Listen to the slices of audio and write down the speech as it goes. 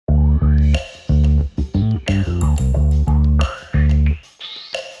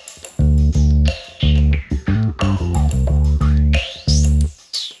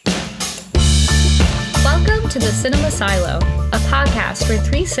Cinema Silo, a podcast where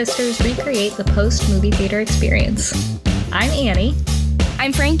three sisters recreate the post-movie theater experience. I'm Annie.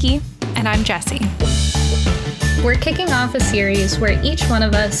 I'm Frankie. And I'm Jessie. We're kicking off a series where each one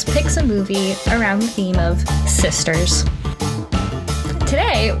of us picks a movie around the theme of sisters.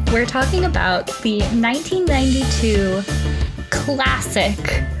 Today, we're talking about the 1992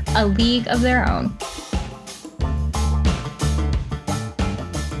 classic, A League of Their Own.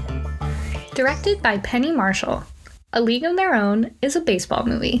 Directed by Penny Marshall, A League of Their Own is a baseball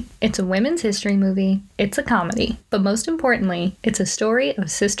movie. It's a women's history movie. It's a comedy. But most importantly, it's a story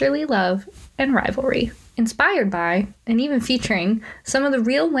of sisterly love and rivalry. Inspired by, and even featuring, some of the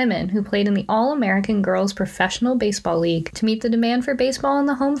real women who played in the All-American Girls Professional Baseball League to meet the demand for baseball on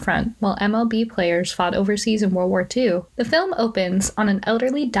the home front while MLB players fought overseas in World War II, the film opens on an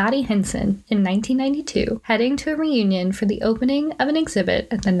elderly Dottie Hinson in 1992 heading to a reunion for the opening of an exhibit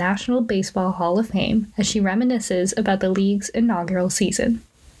at the National Baseball Hall of Fame as she reminisces about the league's inaugural season.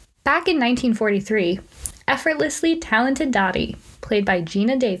 Back in 1943, effortlessly talented Dottie, played by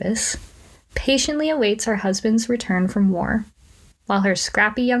Gina Davis, patiently awaits her husband's return from war, while her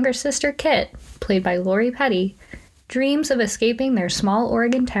scrappy younger sister Kit, played by Lori Petty, dreams of escaping their small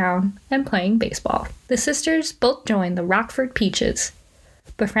Oregon town and playing baseball. The sisters both join the Rockford Peaches,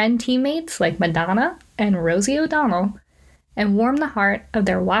 befriend teammates like Madonna and Rosie O'Donnell, and warm the heart of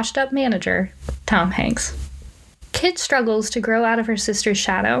their washed-up manager, Tom Hanks. Kit struggles to grow out of her sister's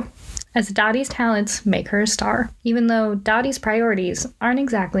shadow, as Dottie's talents make her a star, even though Dottie's priorities aren't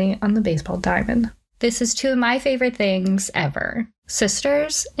exactly on the baseball diamond. This is two of my favorite things ever.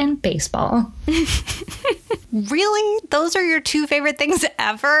 Sisters and baseball. Really? Those are your two favorite things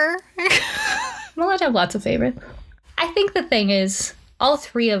ever? Well, I have lots of favorites. I think the thing is, all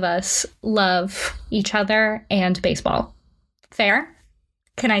three of us love each other and baseball. Fair?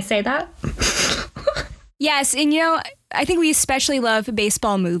 Can I say that? Yes, and I think we especially love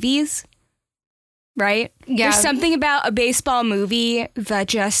baseball movies, right? Yeah. There's something about a baseball movie that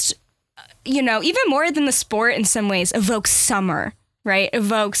just, even more than the sport in some ways, evokes summer, right?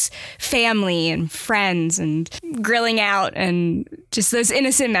 Evokes family and friends and grilling out and just those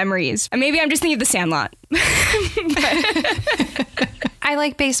innocent memories. And maybe I'm just thinking of The Sandlot. I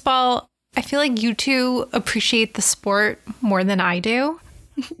like baseball. I feel like you two appreciate the sport more than I do.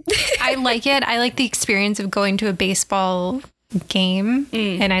 I like it. I like the experience of going to a baseball game,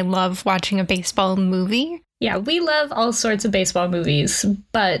 and I love watching a baseball movie. Yeah, we love all sorts of baseball movies,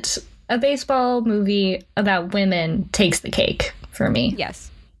 but a baseball movie about women takes the cake for me. Yes.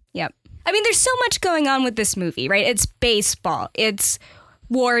 Yep. I mean, there's so much going on with this movie, right? It's baseball. It's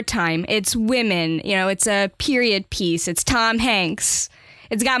wartime. It's women. It's a period piece. It's Tom Hanks.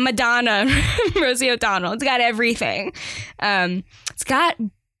 It's got Madonna, Rosie O'Donnell. It's got everything. It's got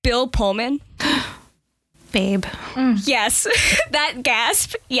Bill Pullman. Babe. Yes. That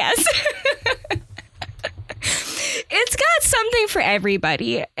gasp. Yes. It's got something for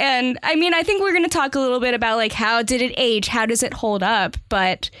everybody. And I mean, I think we're going to talk a little bit about how did it age? How does it hold up?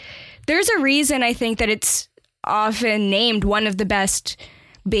 But there's a reason I think that it's often named one of the best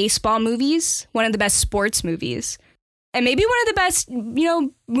baseball movies, one of the best sports movies. And maybe one of the best,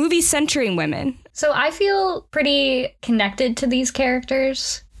 movies centering women. So I feel pretty connected to these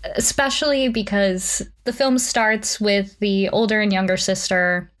characters, especially because the film starts with the older and younger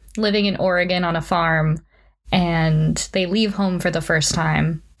sister living in Oregon on a farm, and they leave home for the first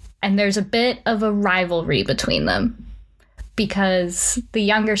time. And there's a bit of a rivalry between them because the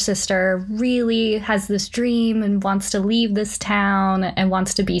younger sister really has this dream and wants to leave this town and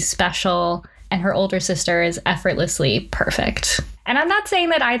wants to be special. And her older sister is effortlessly perfect. And I'm not saying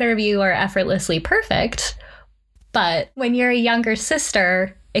that either of you are effortlessly perfect, but when you're a younger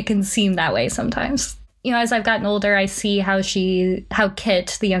sister, it can seem that way sometimes. As I've gotten older, I see how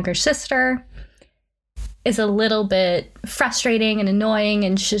Kit, the younger sister, is a little bit frustrating and annoying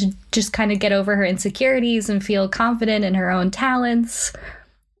and should just kind of get over her insecurities and feel confident in her own talents.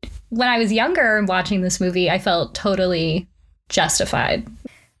 When I was younger and watching this movie, I felt totally justified.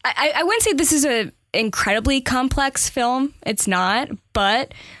 I wouldn't say this is an incredibly complex film. It's not.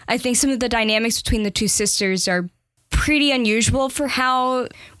 But I think some of the dynamics between the two sisters are pretty unusual for how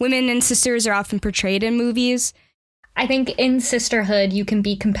women and sisters are often portrayed in movies. I think in sisterhood, you can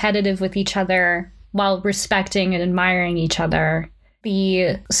be competitive with each other while respecting and admiring each other.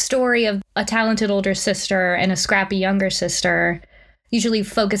 The story of a talented older sister and a scrappy younger sister usually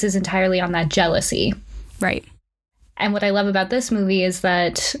focuses entirely on that jealousy. Right. And what I love about this movie is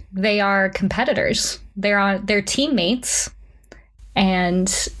that they are competitors. They're teammates. And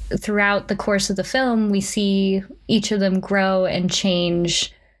throughout the course of the film, we see each of them grow and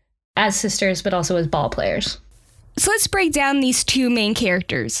change as sisters, but also as ball players. So let's break down these two main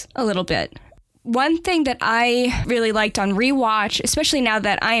characters a little bit. One thing that I really liked on rewatch, especially now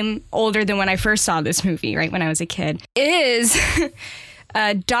that I'm older than when I first saw this movie, right, when I was a kid, is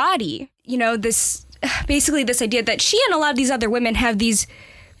Dottie. You know, this idea that she and a lot of these other women have these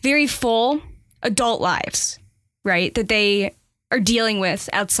very full adult lives, right, that they are dealing with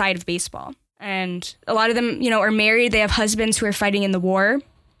outside of baseball. And a lot of them, you know, are married. They have husbands who are fighting in the war.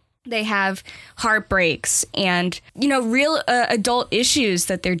 They have heartbreaks and, you know, real adult issues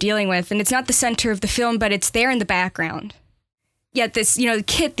that they're dealing with. And it's not the center of the film, but it's there in the background. Yet this, you know,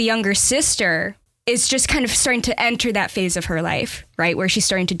 Kit, the younger sister, is just kind of starting to enter that phase of her life, right, where she's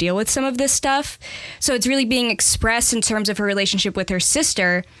starting to deal with some of this stuff. So it's really being expressed in terms of her relationship with her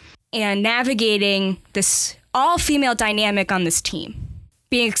sister and navigating this all-female dynamic on this team.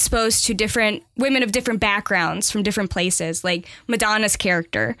 Being exposed to different women of different backgrounds from different places, like Madonna's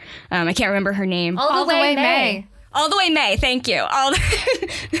character. I can't remember her name. All the way May. All the way May, thank you.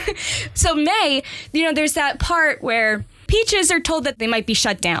 So May, you know, there's that part where Peaches are told that they might be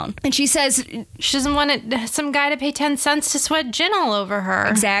shut down. And she says she doesn't want some guy to pay 10 cents to sweat gin all over her.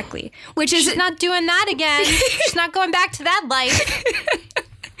 Exactly. Which is she's not doing that again. She's not going back to that life.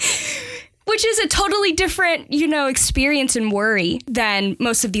 Which is a totally different, you know, experience and worry than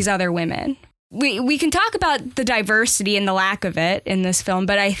most of these other women. We can talk about the diversity and the lack of it in this film,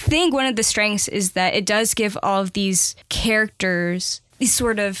 but I think one of the strengths is that it does give all of these characters these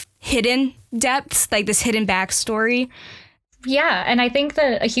sort of hidden depths, like this hidden backstory. Yeah, and I think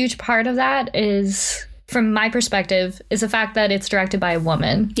that a huge part of that is, from my perspective, is the fact that it's directed by a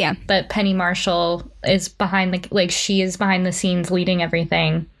woman. Yeah. That Penny Marshall is she is behind the scenes leading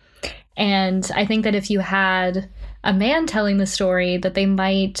everything. And I think that if you had a man telling the story, that they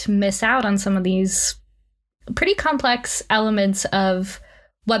might miss out on some of these pretty complex elements of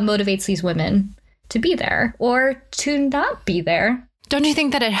what motivates these women to be there or to not be there. Don't you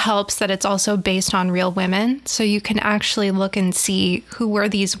think that it helps that it's also based on real women? So you can actually look and see who were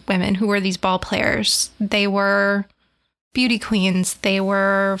these women, who were these ball players. They were beauty queens. They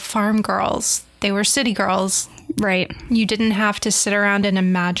were farm girls. They were city girls. Right. You didn't have to sit around and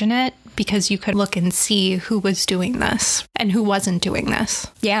imagine it because you could look and see who was doing this and who wasn't doing this.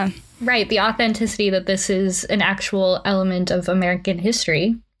 Yeah. Right. The authenticity that this is an actual element of American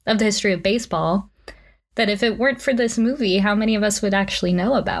history, of the history of baseball, that if it weren't for this movie, how many of us would actually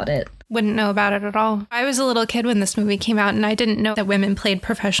know about it? Wouldn't know about it at all. I was a little kid when this movie came out, and I didn't know that women played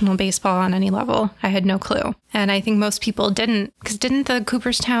professional baseball on any level. I had no clue. And I think most people didn't, because didn't the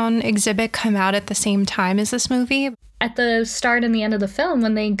Cooperstown exhibit come out at the same time as this movie? At the start and the end of the film,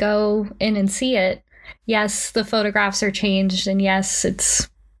 when they go in and see it, yes, the photographs are changed, and yes, it's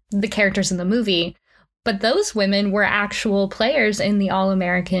the characters in the movie. But those women were actual players in the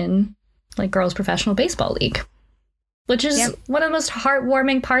All-American, girls' professional baseball league. Which is one of the most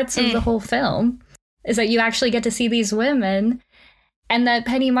heartwarming parts of the whole film, is that you actually get to see these women, and that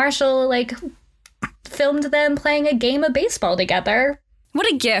Penny Marshall, filmed them playing a game of baseball together.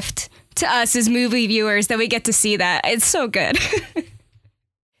 What a gift to us as movie viewers that we get to see that. It's so good.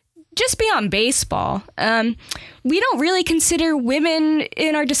 Just beyond baseball, we don't really consider women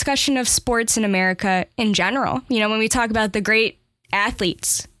in our discussion of sports in America in general. You know, when we talk about the great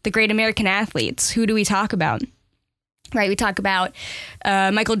athletes, the great American athletes, who do we talk about? Right, we talk about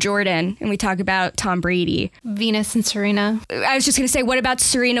Michael Jordan, and we talk about Tom Brady. Venus and Serena. I was just going to say, what about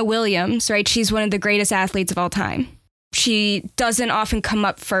Serena Williams, right? She's one of the greatest athletes of all time. She doesn't often come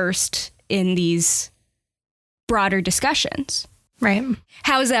up first in these broader discussions. Right.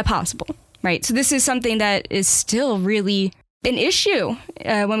 How is that possible? Right, so this is something that is still really an issue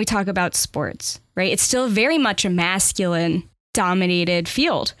when we talk about sports, right? It's still very much a masculine-dominated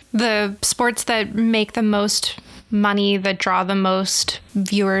field. The sports that make the most money, that draw the most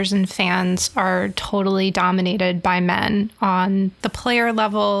viewers and fans, are totally dominated by men on the player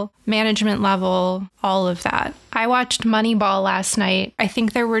level, management level, all of that. I watched Moneyball last night. I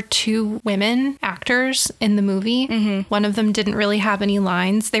think there were 2 women actors in the movie. Mm-hmm. One of them didn't really have any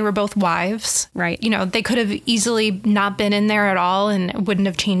lines. They were both wives. Right. You know, they could have easily not been in there at all and it wouldn't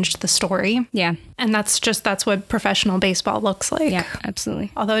have changed the story. Yeah. And that's what professional baseball looks like. Yeah,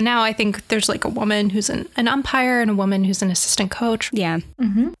 absolutely. Although now I think there's a woman who's an umpire and a woman who's an assistant coach. Yeah.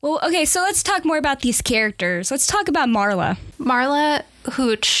 Mm-hmm. Well, okay, so let's talk more about these characters. Let's talk about Marla. Marla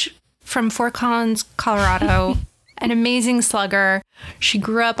Hooch from Fort Collins, Colorado. An amazing slugger. She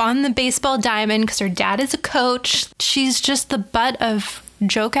grew up on the baseball diamond because her dad is a coach. She's just the butt of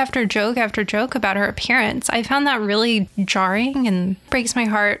joke after joke after joke about her appearance. I found that really jarring and breaks my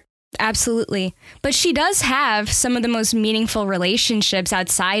heart. Absolutely. But she does have some of the most meaningful relationships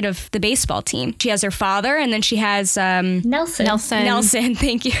outside of the baseball team. She has her father, and then she has Nelson. Nelson,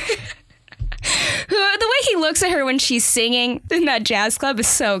 thank you. The way he looks at her when she's singing in that jazz club is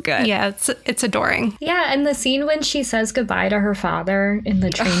so good. Yeah, it's adoring. Yeah, and the scene when she says goodbye to her father in the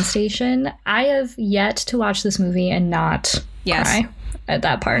train station, I have yet to watch this movie and not cry at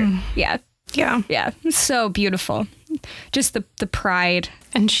that part. Yeah. Yeah. Yeah. So beautiful. Just the pride.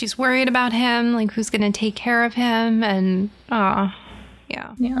 And she's worried about him, like who's going to take care of him. And, yeah.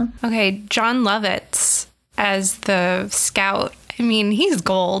 Yeah. Okay, John Lovitz as the scout. I mean, he's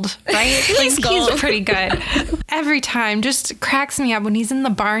gold, right? He's gold. He's pretty good. Every time, just cracks me up when he's in the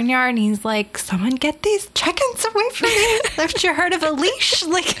barnyard and he's like, someone get these chickens away from me. Left your herd of a leash.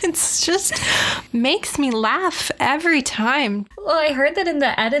 Like, it's just makes me laugh every time. Well, I heard that in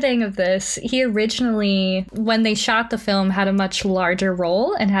the editing of this, he originally, when they shot the film, had a much larger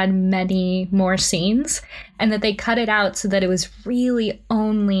role and had many more scenes, and that they cut it out so that it was really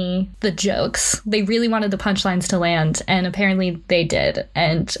only the jokes. They really wanted the punchlines to land, and apparently they did.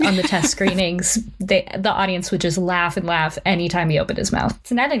 And on the test screenings, the audience would just laugh and laugh anytime he opened his mouth. It's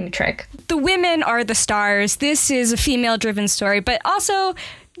an editing trick. The women are the stars. This is a female-driven story, but also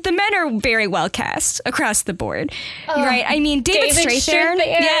the men are very well cast across the board, right? I mean, David Strathairn.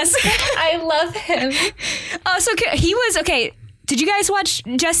 Yes. I love him. So he was, okay, did you guys watch,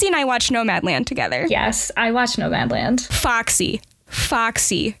 Jesse and I watched Nomadland together? Yes, I watched Nomadland. Foxy.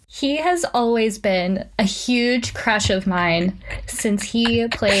 He has always been a huge crush of mine since he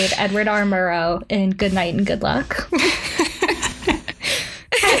played Edward R. Murrow in Good Night and Good Luck.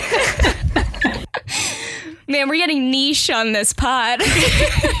 Man, we're getting niche on this pod.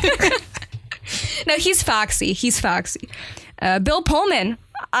 No, he's foxy. Bill Pullman,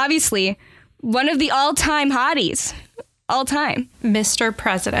 obviously, one of the all-time hotties. All time. Mr.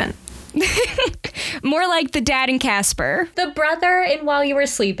 President. More like the dad in Casper. The brother in While You Were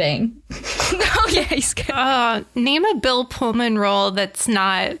Sleeping. Oh, yeah, he's good. Name a Bill Pullman role that's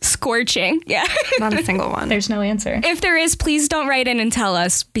not Scorching. Yeah. not a single one. There's no answer. If there is, please don't write in and tell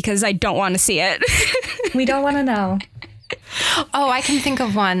us, because I don't want to see it. We don't want to know. Oh, I can think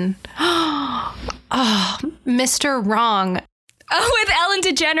of one. Oh, Mr. Wrong. Oh, with Ellen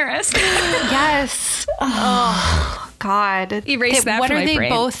DeGeneres. Yes. Oh, God. Erase that What from are my they brain.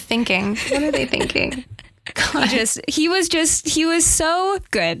 both thinking? What are they thinking? He was so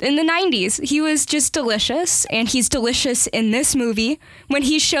good in the 90s. He was just delicious, and he's delicious in this movie. When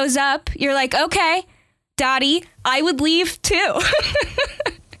he shows up, you're like, okay, Dottie, I would leave too.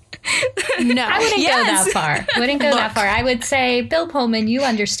 No. I wouldn't go that far. That far. I would say, Bill Pullman, you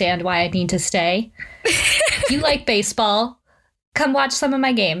understand why I need to stay. You like baseball. Come watch some of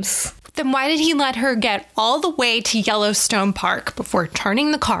my games. Then why did he let her get all the way to Yellowstone Park before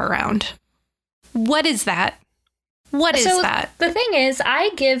turning the car around? What is that? What is that? The thing is, I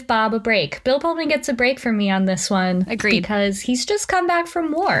give Bob a break. Bill Pullman gets a break from me on this one. Agreed. Because he's just come back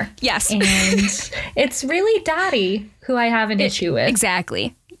from war. Yes. And it's really Dottie who I have an issue with.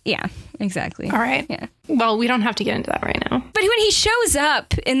 Exactly. Yeah, exactly. All right. Yeah. Well, we don't have to get into that right now. But when he shows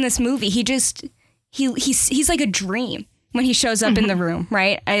up in this movie, he's like a dream when he shows up in the room,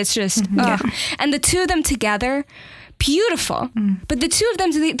 right? It's just, and the two of them together, beautiful. But the two of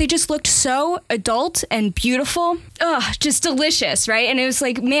them, they just looked so adult and beautiful. Just delicious, right? And it was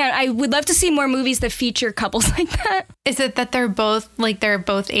like, man, I would love to see more movies that feature couples like that. Is it that they're both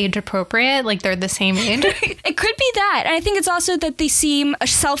age appropriate? Like they're the same age? It could be that. And I think it's also that they seem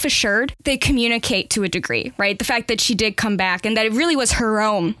self-assured. They communicate to a degree, right? The fact that she did come back and that it really was her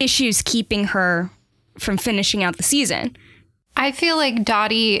own issues keeping her from finishing out the season. I feel like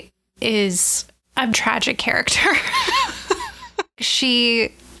Dottie is a tragic character.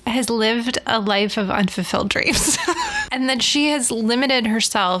 She has lived a life of unfulfilled dreams. And that she has limited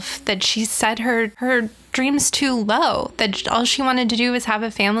herself, that she set her dreams too low, that all she wanted to do was have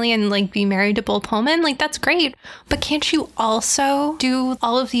a family and like be married to Bill Pullman. Like, that's great. But can't you also do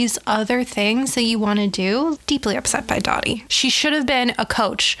all of these other things that you want to do? Deeply upset by Dottie. She should have been a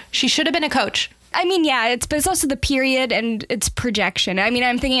coach. I mean, yeah, but it's also the period and its projection. I mean,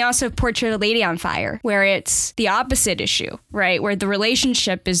 I'm thinking also of Portrait of a Lady on Fire, where it's the opposite issue, right? Where the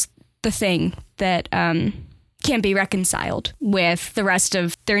relationship is the thing that can't be reconciled with the rest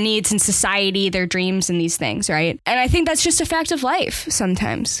of their needs in society, their dreams and these things, right? And I think that's just a fact of life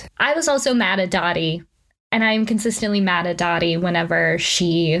sometimes. I was also mad at Dottie. And I'm consistently mad at Dottie whenever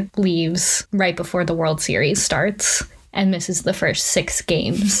she leaves right before the World Series starts and misses the first 6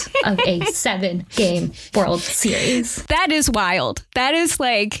 games of a 7-game World Series. That is wild. That is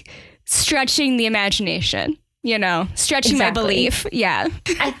like stretching the imagination. stretching my belief. Yeah.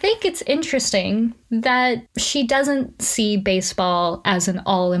 I think it's interesting that she doesn't see baseball as an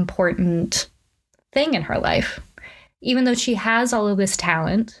all-important thing in her life. Even though she has all of this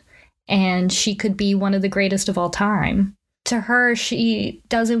talent and she could be one of the greatest of all time, to her, she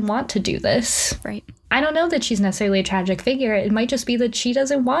doesn't want to do this. Right. I don't know that she's necessarily a tragic figure. It might just be that she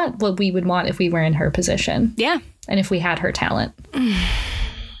doesn't want what we would want if we were in her position. Yeah. And if we had her talent.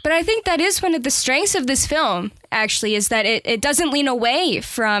 But I think that is one of the strengths of this film, actually, is that it doesn't lean away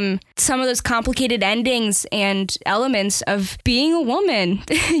from some of those complicated endings and elements of being a woman,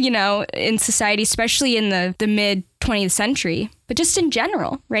 in society, especially in the mid 20th century, but just in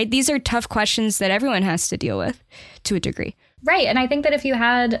general, right? These are tough questions that everyone has to deal with to a degree. Right. And I think that if you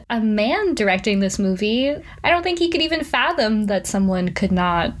had a man directing this movie, I don't think he could even fathom that someone could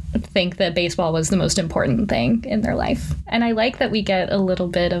not think that baseball was the most important thing in their life. And I like that we get a little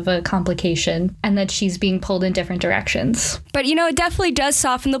bit of a complication and that she's being pulled in different directions. But, it definitely does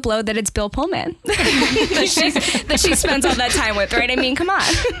soften the blow that it's Bill Pullman that she spends all that time with, right? I mean, come on.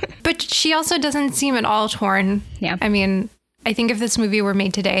 But she also doesn't seem at all torn. Yeah. I mean, I think if this movie were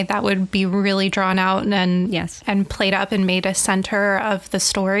made today, that would be really drawn out and and played up and made a center of the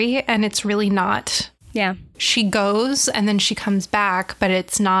story. And it's really not. Yeah. She goes and then she comes back, but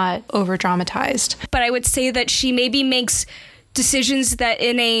it's not over dramatized. But I would say that she maybe makes decisions that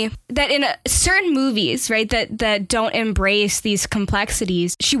in certain movies, right, that don't embrace these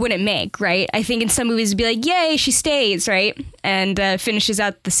complexities, she wouldn't make, right? I think in some movies it'd be like, yay, she stays, right? And finishes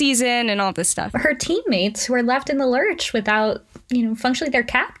out the season and all this stuff. Her teammates who are left in the lurch without, functionally their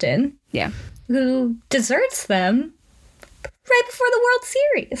captain. Yeah. Who deserts them right before the World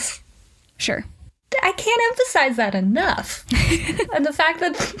Series. Sure. I can't emphasize that enough. And the fact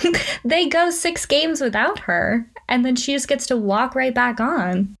that they go 6 games without her and then she just gets to walk right back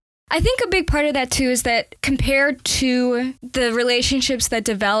on. I think a big part of that, too, is that compared to the relationships that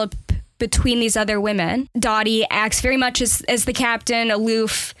develop between these other women, Dottie acts very much as the captain,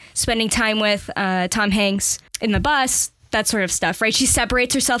 aloof, spending time with Tom Hanks in the bus, that sort of stuff, right? She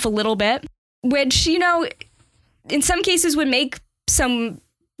separates herself a little bit, which, in some cases would make someone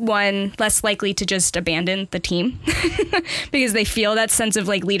less likely to just abandon the team because they feel that sense of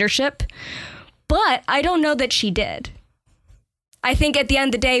leadership. But I don't know that she did. I think at the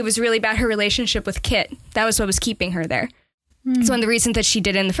end of the day, it was really about her relationship with Kit. That was what was keeping her there. It's one of the reasons that she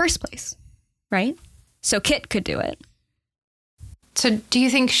did it in the first place, right? So Kit could do it. So do you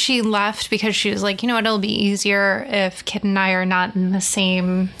think she left because she was like, it'll be easier if Kit and I are not in the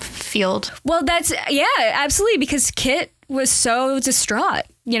same field? Well, absolutely, because Kit was so distraught,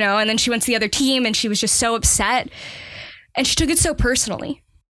 and then she went to the other team and she was just so upset and she took it so personally.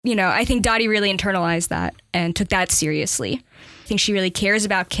 I think Dottie really internalized that and took that seriously. I think she really cares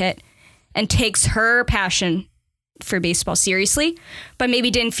about Kit and takes her passion for baseball seriously, but maybe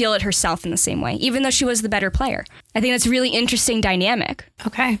didn't feel it herself in the same way, even though she was the better player. I think that's a really interesting dynamic.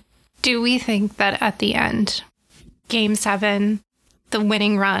 Okay. Do we think that at the end, Game 7, the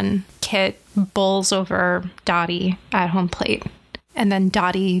winning run, Kit bowls over Dottie at home plate, and then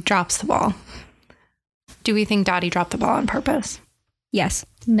Dottie drops the ball? Do we think Dottie dropped the ball on purpose? Yes.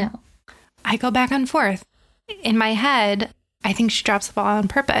 No. I go back and forth. In my head, I think she drops the ball on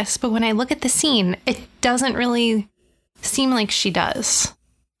purpose, but when I look at the scene, it doesn't really seem like she does.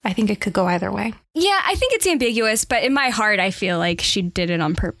 I think it could go either way. Yeah, I think it's ambiguous, but in my heart, I feel like she did it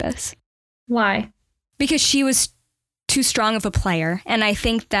on purpose. Why? Because she was too strong of a player. And I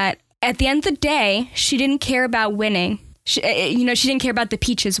think that at the end of the day, she didn't care about winning. She didn't care about the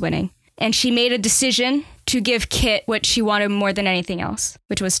Peaches winning. And she made a decision to give Kit what she wanted more than anything else,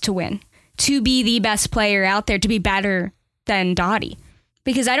 which was to win, to be the best player out there, to be better than Dottie.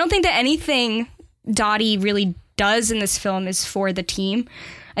 Because I don't think that anything Dottie really does in this film is for the team.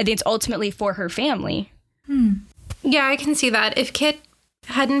 I think it's ultimately for her family. Yeah, I can see that. If Kit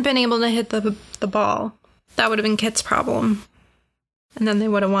hadn't been able to hit the ball, that would have been Kit's problem. And then they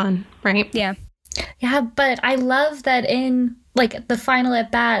would have won, right? Yeah. Yeah, but I love that in the final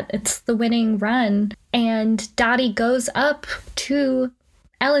at bat, it's the winning run. And Dottie goes up to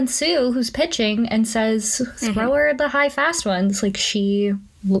Ellen Sue, who's pitching, and says, throw her the high fast ones.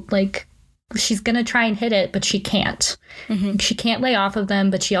 She's going to try and hit it, but she can't. She can't lay off of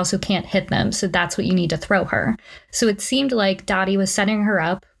them, but she also can't hit them. So that's what you need to throw her. So it seemed like Dottie was setting her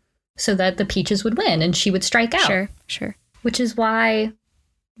up so that the Peaches would win and she would strike out. Sure. Which is why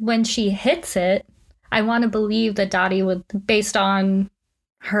when she hits it, I want to believe that Dottie would, based on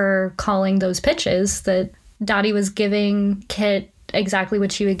her calling those pitches, that Dottie was giving Kit exactly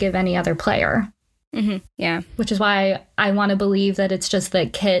what she would give any other player. Yeah. Which is why I want to believe that it's just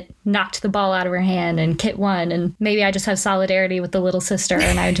that Kit knocked the ball out of her hand and Kit won. And maybe I just have solidarity with the little sister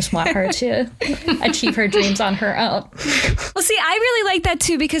and I just want her to achieve her dreams on her own. Well, see, I really like that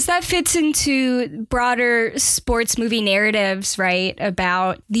too, because that fits into broader sports movie narratives, right?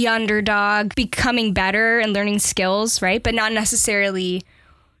 About the underdog becoming better and learning skills, right? But not necessarily,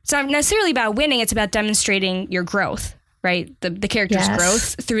 it's not necessarily about winning. It's about demonstrating your growth. Right? The character's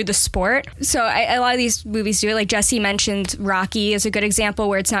growth through the sport. So a lot of these movies do it. Like Jesse mentioned, Rocky is a good example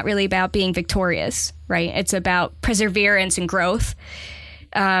where it's not really about being victorious, right? It's about perseverance and growth.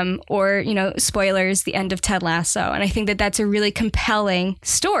 Or, spoilers, the end of Ted Lasso. And I think that that's a really compelling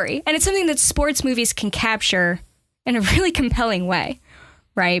story. And it's something that sports movies can capture in a really compelling way,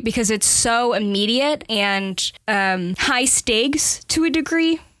 right? Because it's so immediate and high stakes to a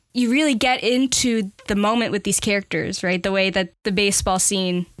degree. You really get into the moment with these characters, right? The way that the baseball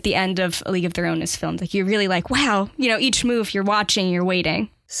scene at the end of A League of Their Own is filmed. Like, you're really like, wow, each move you're watching, you're waiting.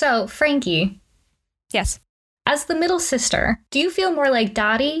 So, Frankie. Yes. As the middle sister, do you feel more like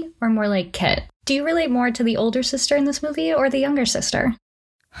Dottie or more like Kit? Do you relate more to the older sister in this movie or the younger sister?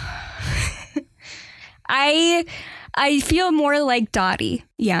 I feel more like Dottie,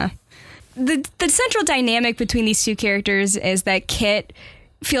 yeah. The central dynamic between these two characters is that Kit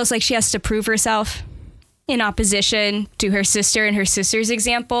feels like she has to prove herself in opposition to her sister and her sister's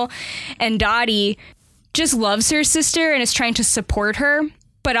example. And Dottie just loves her sister and is trying to support her,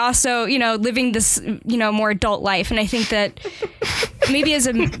 but also, living this, more adult life. And I think that maybe as a...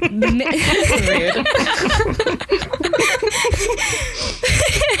 And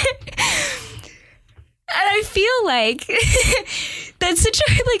I feel like that's such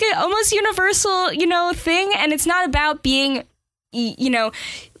a, like, an almost universal, thing. And it's not about being...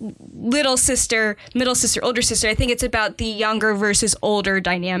 little sister, middle sister, older sister. I think it's about the younger versus older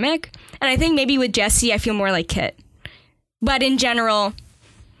dynamic. And I think maybe with Jesse, I feel more like Kit. But in general,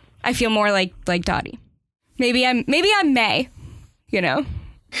 I feel more like Dottie. Maybe I'm May,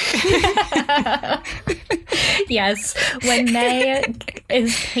 Yes, when May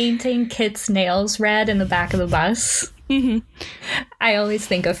is painting Kit's nails red in the back of the bus, I always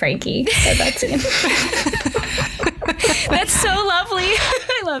think of Frankie at that scene. That's so lovely.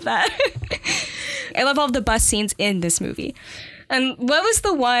 I love that. I love all of the bus scenes in this movie. And what was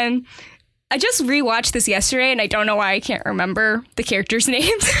the one? I just rewatched this yesterday, and I don't know why I can't remember the characters'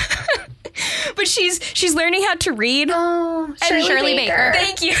 names. But she's learning how to read. Oh, Shirley Baker.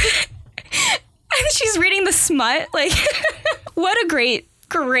 Thank you. And she's reading the smut. Like, what a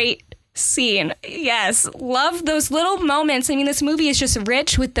great scene. Yes, love those little moments. I mean, this movie is just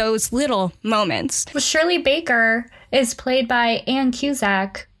rich with those little moments. Well, Shirley Baker is played by Ann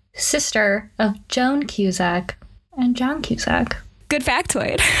Cusack, sister of Joan Cusack and John Cusack. Good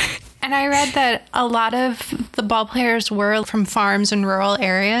factoid. And I read that a lot of the ball players were from farms in rural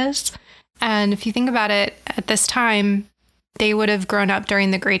areas. And if you think about it, at this time, they would have grown up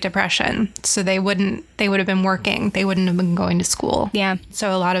during the Great Depression. So they would have been working. They wouldn't have been going to school. Yeah.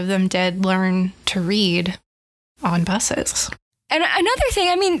 So a lot of them did learn to read on buses. And another thing,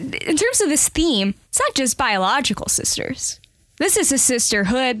 I mean, in terms of this theme, it's not just biological sisters. This is a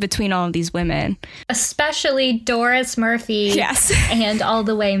sisterhood between all of these women. Especially Doris Murphy. Yes. And all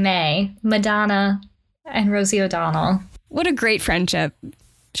the way May, Madonna, and Rosie O'Donnell. What a great friendship.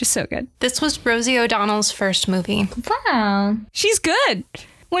 Just so good. This was Rosie O'Donnell's first movie. Wow. She's good.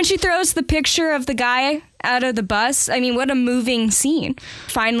 When she throws the picture of the guy out of the bus, I mean, what a moving scene.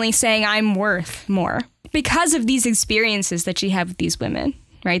 Finally saying, I'm worth more. Because of these experiences that she had with these women,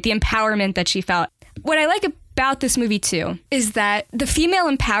 right? The empowerment that she felt. What I like about this movie, too, is that the female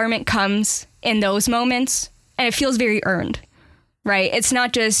empowerment comes in those moments, and it feels very earned. Right? It's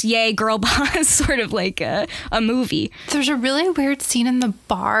not just, yay, girl boss, sort of like a movie. There's a really weird scene in the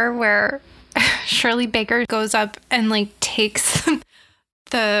bar where Shirley Baker goes up and, like, takes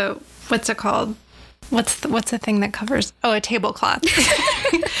the, what's it called? What's the thing that covers? Oh, a tablecloth.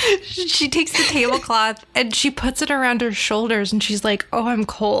 She takes the tablecloth and she puts it around her shoulders and she's like, oh, I'm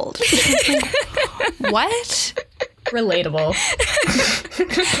cold. Like, what? Relatable.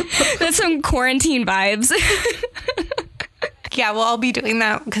 That's some quarantine vibes. Yeah, we'll all be doing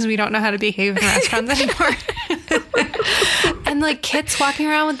that because we don't know how to behave in restaurants anymore. And like Kit's walking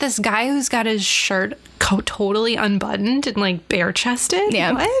around with this guy who's got his shirt totally unbuttoned and like bare chested.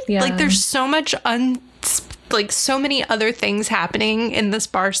 Yeah. What? Yeah. Like there's so much so many other things happening in this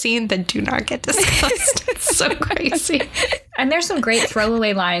bar scene that do not get discussed. It's so crazy. And there's some great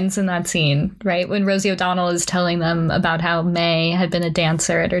throwaway lines in that scene, right? When Rosie O'Donnell is telling them about how May had been a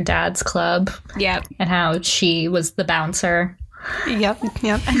dancer at her dad's club. Yeah. And how she was the bouncer. Yep.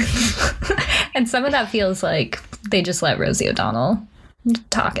 And some of that feels like they just let Rosie O'Donnell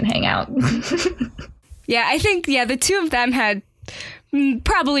talk and hang out. Yeah, I think, the two of them had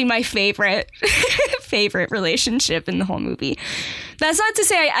probably my favorite relationship in the whole movie. That's not to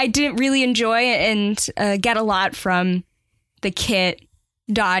say I didn't really enjoy it and get a lot from the Kit,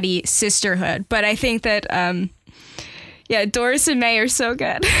 Dottie sisterhood, but I think that, Doris and May are so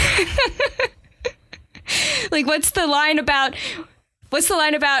good. Like, what's the line about,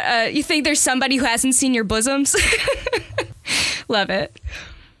 you think there's somebody who hasn't seen your bosoms? Love it.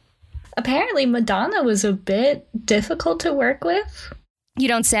 Apparently, Madonna was a bit difficult to work with. You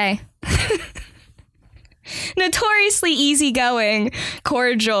don't say. Notoriously easygoing,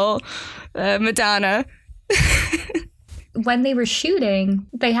 cordial Madonna. When they were shooting,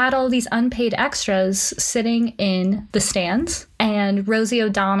 they had all these unpaid extras sitting in the stands, and Rosie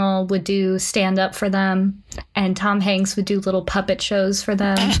O'Donnell would do stand-up for them, and Tom Hanks would do little puppet shows for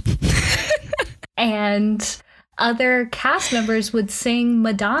them. And other cast members would sing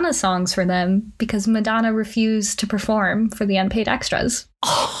Madonna songs for them because Madonna refused to perform for the unpaid extras.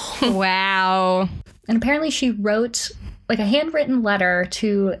 Oh, wow. And apparently she wrote like a handwritten letter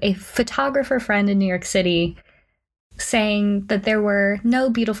to a photographer friend in New York City saying that there were no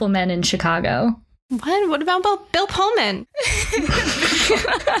beautiful men in Chicago. What? What about Bill Pullman?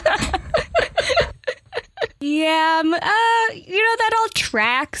 Yeah, that all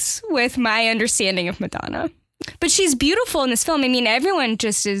tracks with my understanding of Madonna. But she's beautiful in this film. I mean, everyone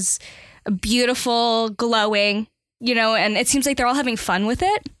just is beautiful, glowing, and it seems like they're all having fun with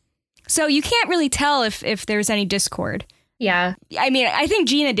it. So you can't really tell if there's any discord. Yeah. I mean, I think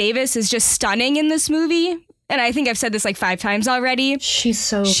Gina Davis is just stunning in this movie. And I think I've said this like 5 times already. She's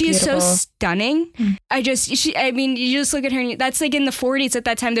so She is so beautiful. stunning. You just look at her, and that's like in the 40s at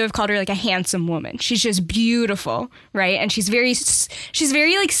that time, they would have called her like a handsome woman. She's just beautiful, right? And she's very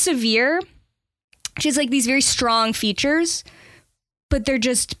like severe. She has like these very strong features, but they're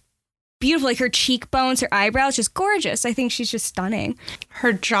just beautiful. Like her cheekbones, her eyebrows, just gorgeous. I think she's just stunning.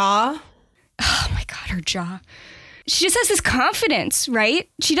 Her jaw. Oh my God, her jaw. She just has this confidence, right?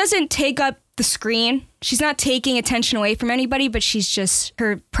 She doesn't take up the screen. She's not taking attention away from anybody, but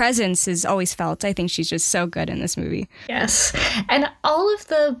her presence is always felt. I think she's just so good in this movie. Yes. And all of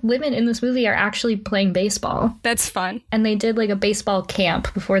the women in this movie are actually playing baseball. That's fun. And they did like a baseball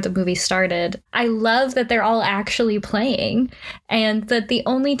camp before the movie started. I love that they're all actually playing, and that the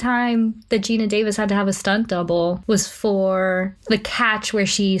only time that Gina Davis had to have a stunt double was for the catch where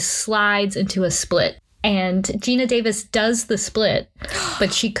she slides into a split. And Gina Davis does the split,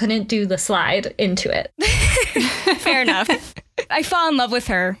 but she couldn't do the slide into it. Fair enough. I fall in love with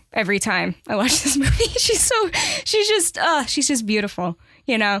her every time I watch this movie. She's just beautiful,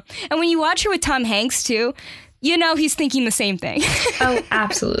 And when you watch her with Tom Hanks too, he's thinking the same thing. Oh,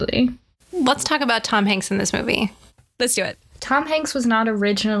 absolutely. Let's talk about Tom Hanks in this movie. Let's do it. Tom Hanks was not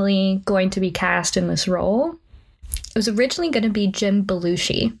originally going to be cast in this role. It was originally going to be Jim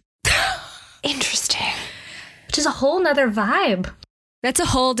Belushi. Interesting. Which is a whole nother vibe. That's a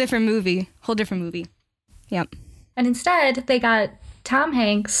whole different movie. Yep. And instead, they got Tom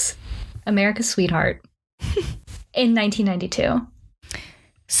Hanks, America's Sweetheart, in 1992.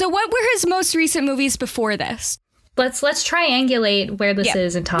 So what were his most recent movies before this? Let's triangulate where this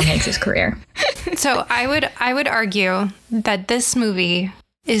is in Tom Hanks' career. So I would argue that this movie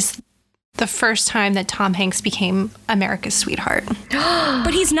is the first time that Tom Hanks became America's sweetheart.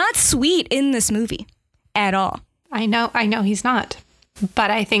 But he's not sweet in this movie at all. I know he's not. But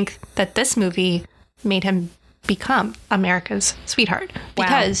I think that this movie made him become America's sweetheart. Wow.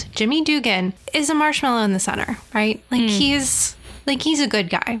 Because Jimmy Dugan is a marshmallow in the center, right? He's a good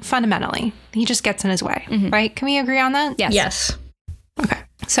guy, fundamentally. He just gets in his way, right? Can we agree on that? Yes. Okay.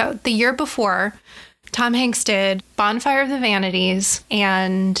 So the year before, Tom Hanks did Bonfire of the Vanities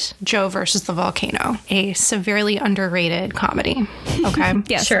and Joe versus the Volcano, a severely underrated comedy. Okay?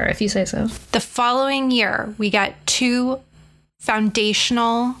 Yes. Sure, if you say so. The following year, we got 2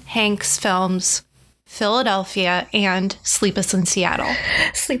 foundational Hanks films, Philadelphia and Sleepless in Seattle.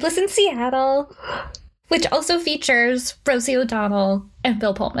 Sleepless in Seattle, which also features Rosie O'Donnell and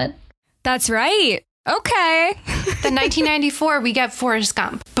Bill Pullman. That's right. Okay. Then 1994, we got Forrest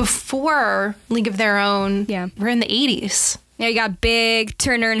Gump. Before League of Their Own, we're in the 80s. Yeah, you got Big,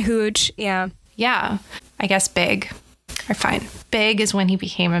 Turner and Hooch. Yeah. Yeah. I guess Big. Or fine. Big is when he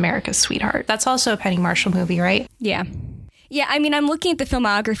became America's sweetheart. That's also a Penny Marshall movie, right? Yeah. Yeah, I mean, I'm looking at the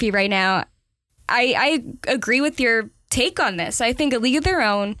filmography right now. I agree with your take on this. I think A League of Their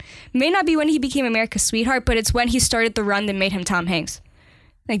Own may not be when he became America's sweetheart, but it's when he started the run that made him Tom Hanks.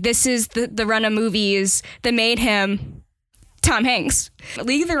 Like, this is the run of movies that made him Tom Hanks.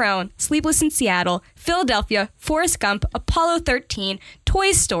 League of Their Own, Sleepless in Seattle, Philadelphia, Forrest Gump, Apollo 13,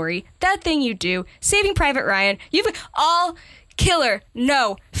 Toy Story, That Thing You Do, Saving Private Ryan. You've all killer,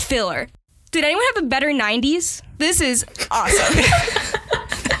 no filler. Did anyone have a better 90s? This is awesome.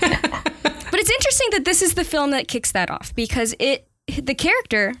 But it's interesting that this is the film that kicks that off because the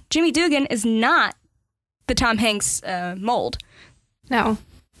character, Jimmy Dugan, is not the Tom Hanks mold. No.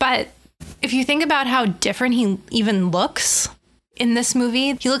 But if you think about how different he even looks in this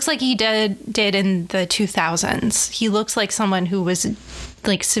movie, he looks like he did in the 2000s. He looks like someone who was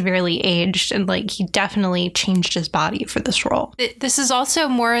like severely aged, and like he definitely changed his body for this role. This is also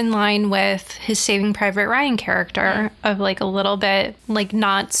more in line with his Saving Private Ryan character of like a little bit like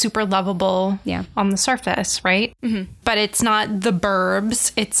not super lovable on the surface, right? Mm-hmm. But it's not The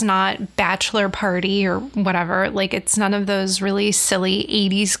Burbs, it's not Bachelor Party or whatever. Like it's none of those really silly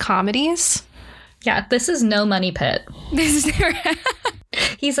 80s comedies. Yeah, this is No Money Pit.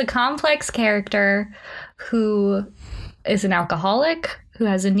 He's a complex character who is an alcoholic, who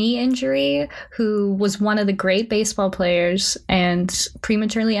has a knee injury, who was one of the great baseball players and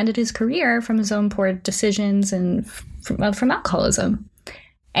prematurely ended his career from his own poor decisions and from alcoholism.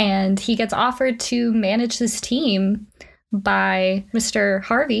 And he gets offered to manage this team by Mr.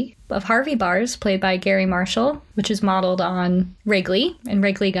 Harvey of Harvey Bars, played by Gary Marshall, which is modeled on Wrigley and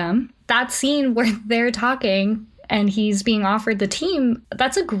Wrigley Gum. That scene where they're talking and he's being offered the team,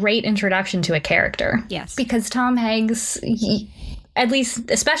 that's a great introduction to a character. Yes. Because Tom Hanks, at least,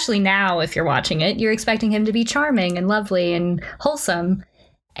 especially now if you're watching it, you're expecting him to be charming and lovely and wholesome.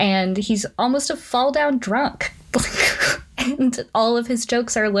 And he's almost a fall-down drunk. And all of his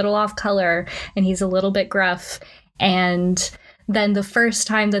jokes are a little off color, and he's a little bit gruff. And then the first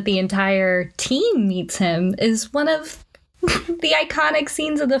time that the entire team meets him is one of the iconic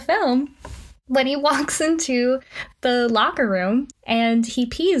scenes of the film, when he walks into the locker room and he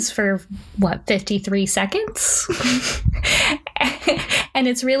pees for, 53 seconds? And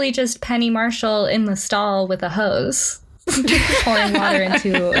it's really just Penny Marshall in the stall with a hose pouring water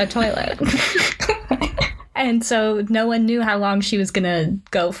into a toilet. And so no one knew how long she was going to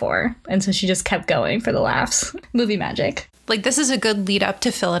go for. And so she just kept going for the laughs. Movie magic. Like, this is a good lead up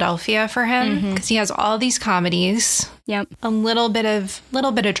to Philadelphia for him because he has all these comedies. Yep. A little bit of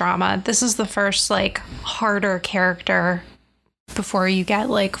drama. This is the first like harder character before you get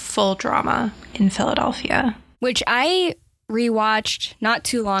like full drama in Philadelphia. Which I rewatched not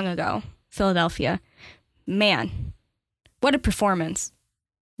too long ago, Philadelphia. Man, what a performance.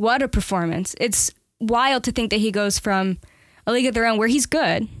 What a performance. It's wild to think that he goes from A League of Their Own, where he's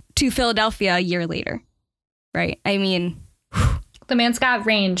good, to Philadelphia a year later. Right? I mean, the man's got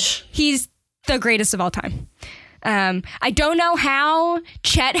range. He's the greatest of all time. I don't know how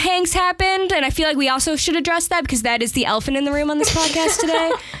Chet Hanks happened, and I feel like we also should address that because that is the elephant in the room on this podcast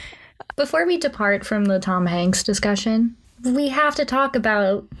today. Before we depart from the Tom Hanks discussion, we have to talk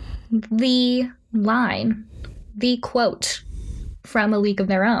about the line, the quote from A League of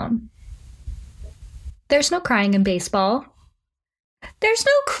Their Own. There's no crying in baseball. There's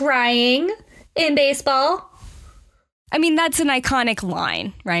no crying in baseball. I mean, that's an iconic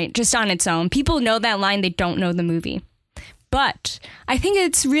line, right? Just on its own. People know that line. They don't know the movie. But I think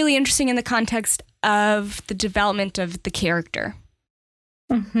it's really interesting in the context of the development of the character.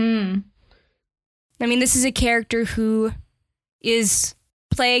 Mm-hmm. I mean, this is a character who is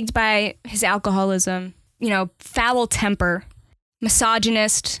plagued by his alcoholism, foul temper,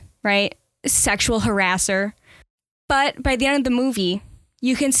 misogynist, right? Sexual harasser. But by the end of the movie,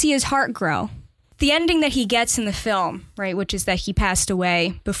 you can see his heart grow. The ending that he gets in the film, right, which is that he passed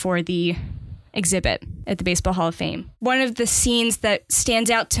away before the exhibit at the Baseball Hall of Fame. One of the scenes that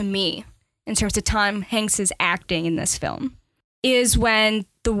stands out to me in terms of Tom Hanks' acting in this film is when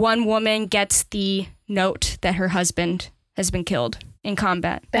the one woman gets the note that her husband has been killed in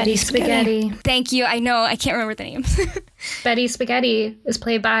combat. Betty Spaghetti. Thank you. I know. I can't remember the names. Betty Spaghetti is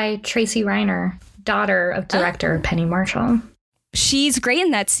played by Tracy Reiner, daughter of director Penny Marshall. She's great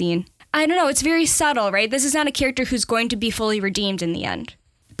in that scene. I don't know, it's very subtle, right? This is not a character who's going to be fully redeemed in the end.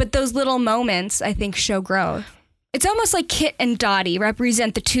 But those little moments, I think, show growth. It's almost like Kit and Dottie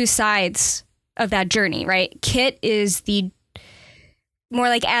represent the two sides of that journey, right? Kit is the more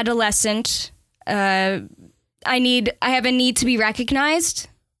like adolescent. I have a need to be recognized.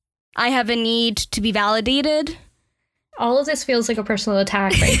 I have a need to be validated. All of this feels like a personal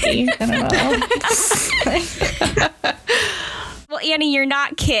attack, Frankie. I don't know. Well, Annie, you're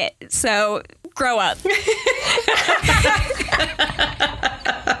not Kit, so grow up.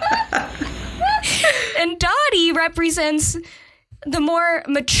 And Dottie represents the more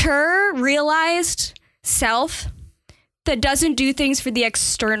mature, realized self that doesn't do things for the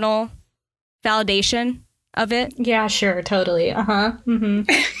external validation of it. Yeah, sure, totally. Yeah.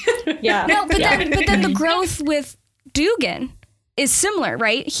 No, but then the growth with Dugan is similar,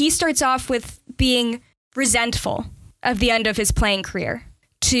 right? He starts off with being resentful of the end of his playing career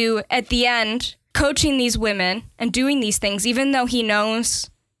to, at the end, coaching these women and doing these things, even though he knows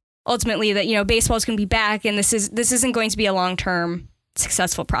ultimately that, baseball's going to be back and this isn't going to be a long-term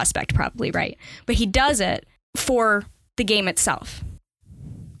successful prospect, probably, right? But he does it for the game itself.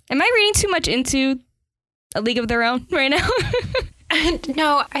 Am I reading too much into A League of Their Own right now?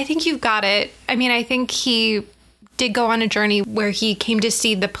 No, I think you've got it. I mean, I think he did go on a journey where he came to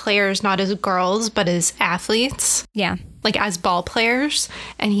see the players not as girls, but as athletes. Yeah. Like as ball players.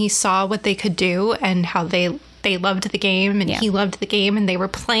 And he saw what they could do and how they loved the game and he loved the game and they were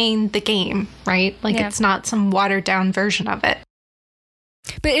playing the game, right? Like it's not some watered down version of it.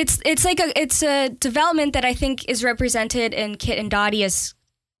 But it's a development that I think is represented in Kit and Dottie as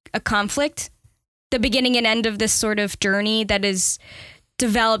a conflict. The beginning and end of this sort of journey that is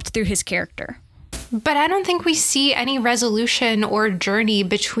developed through his character. But I don't think we see any resolution or journey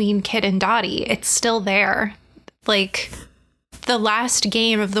between Kit and Dottie. It's still there. Like, the last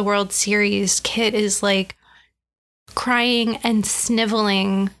game of the World Series, Kit is like crying and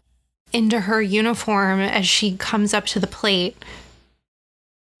sniveling into her uniform as she comes up to the plate.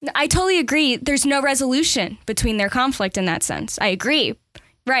 I totally agree. There's no resolution between their conflict in that sense. I agree.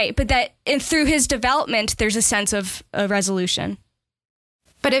 Right, but through his development, there's a sense of a resolution.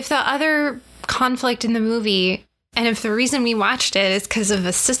 But if the other conflict in the movie, and if the reason we watched it is because of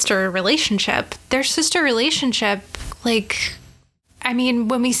a sister relationship, their sister relationship, like, I mean,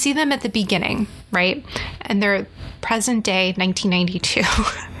 when we see them at the beginning, right, and they're present day 1992,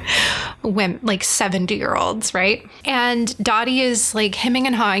 women, like 70-year-olds, right? And Dottie is like hemming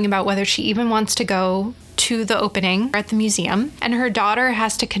and hawing about whether she even wants to go to the opening at the museum, and her daughter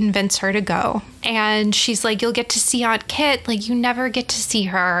has to convince her to go. And she's like, you'll get to see Aunt Kit, like you never get to see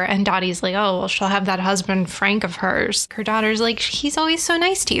her. And Dottie's like, oh, well, she'll have that husband Frank of hers. Her daughter's like, he's always so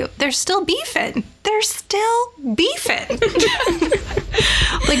nice to you. They're still beefing.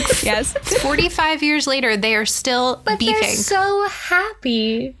 Like, yes, 45 years later, they are still beefing. They're so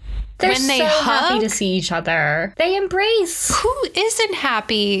happy. They're when they so hug, happy to see each other. They embrace. Who isn't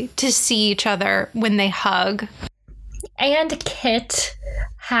happy to see each other when they hug? And Kit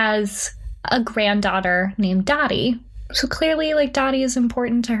has a granddaughter named Dottie. So clearly, like, Dottie is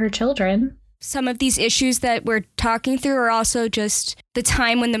important to her children. Some of these issues that we're talking through are also just the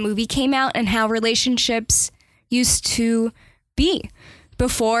time when the movie came out and how relationships used to be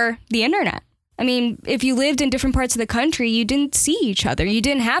before the internet. I mean, if you lived in different parts of the country, you didn't see each other. You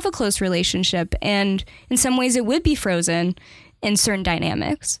didn't have a close relationship. And in some ways, it would be frozen in certain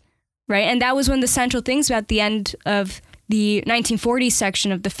dynamics, right? And that was one of the central things about the end of the 1940s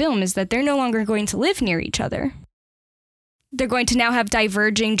section of the film is that they're no longer going to live near each other. They're going to now have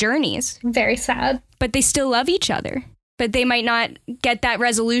diverging journeys. Very sad. But they still love each other. But they might not get that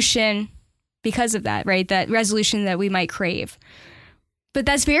resolution because of that, right? That resolution that we might crave. But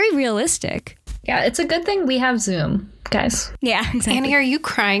that's very realistic. Yeah, it's a good thing we have Zoom, guys. Yeah, exactly. Annie, are you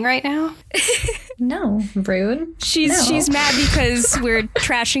crying right now? No, rude. She's mad because we're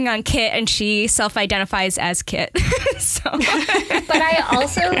trashing on Kit and she self-identifies as Kit. But I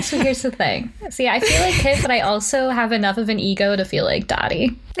also, so here's the thing. See, I feel like Kit, but I also have enough of an ego to feel like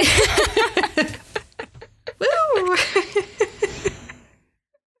Dottie. Woo!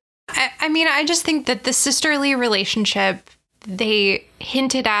 I mean, I just think that the sisterly relationship, they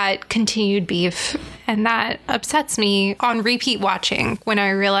hinted at continued beef, and that upsets me on repeat watching when I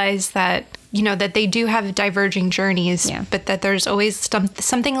realize that, you know, that they do have diverging journeys, but that there's always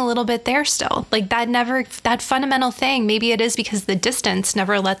something a little bit there still. Like that fundamental thing, maybe it is because the distance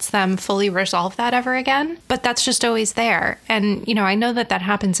never lets them fully resolve that ever again, but that's just always there. And, you know, I know that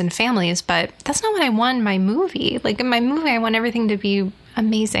happens in families, but that's not what I want in my movie. Like in my movie, I want everything to be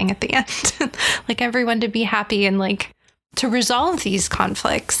amazing at the end. Like everyone to be happy and like to resolve these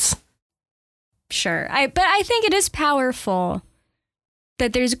conflicts. Sure. But I think it is powerful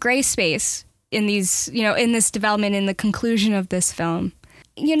that there's gray space in these, you know, in this development, in the conclusion of this film.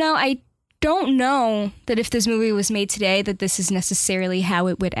 You know, I don't know that if this movie was made today, that this is necessarily how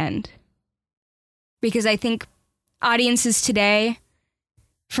it would end. Because I think audiences today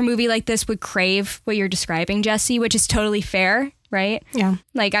for a movie like this would crave what you're describing, Jesse, which is totally fair, right? Yeah.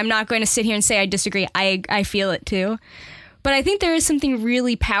 Like, I'm not going to sit here and say I disagree. I feel it too. But I think there is something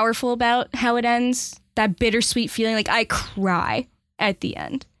really powerful about how it ends. That bittersweet feeling, like I cry at the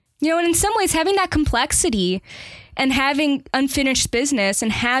end. You know, and in some ways having that complexity and having unfinished business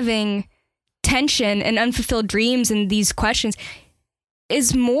and having tension and unfulfilled dreams and these questions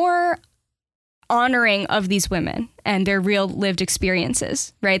is more honoring of these women and their real lived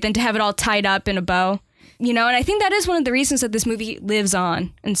experiences, right? Than to have it all tied up in a bow, you know? And I think that is one of the reasons that this movie lives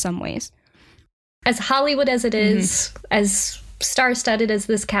on in some ways. As Hollywood as it is, as star-studded as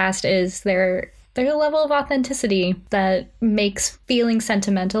this cast is, there's a level of authenticity that makes feeling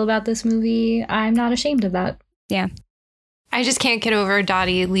sentimental about this movie. I'm not ashamed of that. Yeah. I just can't get over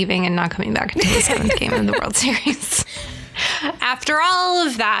Dottie leaving and not coming back until the 7th game of the World Series. After all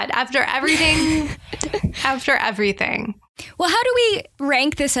of that, after everything. Well, how do we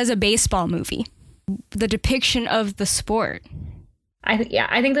rank this as a baseball movie? The depiction of the sport. I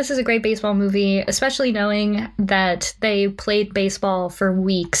think this is a great baseball movie, especially knowing that they played baseball for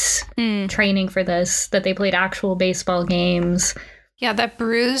weeks training for this, that they played actual baseball games. Yeah, that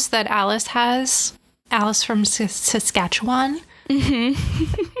bruise that Alice has, Alice from Saskatchewan.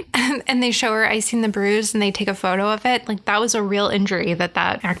 Mm-hmm. and they show her icing the bruise and they take a photo of it. Like, that was a real injury that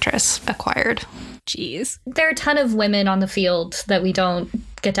actress acquired. Jeez. There are a ton of women on the field that we don't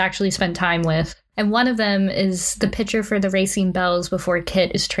get to actually spend time with. And one of them is the pitcher for the Racing Bells before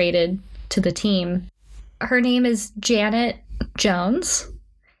Kit is traded to the team. Her name is Janet Jones,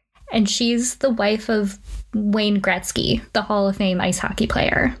 and she's the wife of Wayne Gretzky, the Hall of Fame ice hockey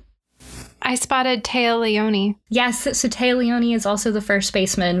player. I spotted Taya Leone. Yes, so Taya Leone is also the first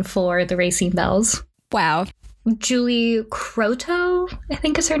baseman for the Racing Bells. Wow. Julie Croteau, I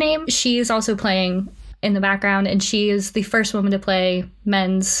think is her name. She is also playing in the background, and she is the first woman to play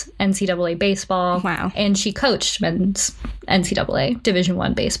men's NCAA baseball. Wow. And she coached men's NCAA Division I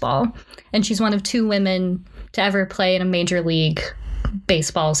baseball. And she's one of 2 women to ever play in a major league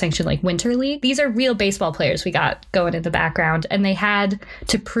baseball sanctioned like winter league. These are real baseball players we got going in the background, and they had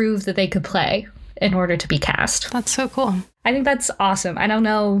to prove that they could play in order to be cast. That's so cool. I think that's awesome. I don't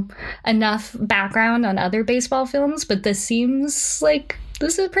know enough background on other baseball films, but this seems like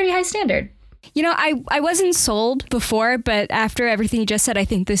this is a pretty high standard. You know, I wasn't sold before, but after everything you just said, I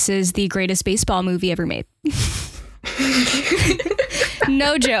think this is the greatest baseball movie ever made.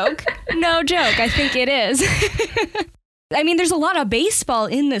 No joke. No joke. I think it is. I mean, there's a lot of baseball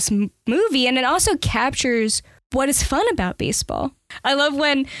in this movie, and it also captures what is fun about baseball. I love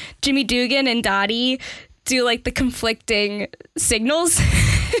when Jimmy Dugan and Dottie do like the conflicting signals.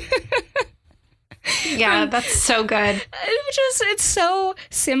 Yeah, that's so good. It's so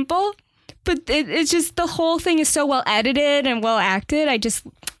simple, but it's just the whole thing is so well edited and well acted.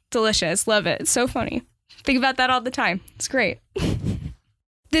 Delicious. Love it. It's so funny. Think about that all the time. It's great.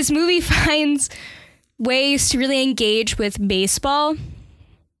 This movie finds ways to really engage with baseball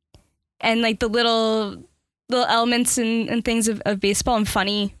and like the little elements and things of baseball in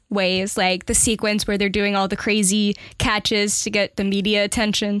funny ways, like the sequence where they're doing all the crazy catches to get the media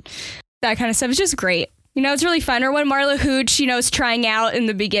attention. That kind of stuff is just great. You know, it's really fun. Or when Marla Hooch, you know, is trying out in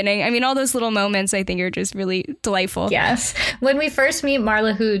the beginning. I mean, all those little moments I think are just really delightful. Yes. When we first meet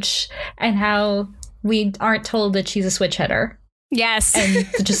Marla Hooch and how we aren't told that she's a switch hitter. Yes. And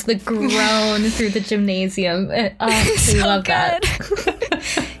just the groan through the gymnasium. We so love good.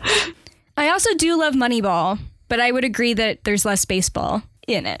 that. I also do love Moneyball, but I would agree that there's less baseball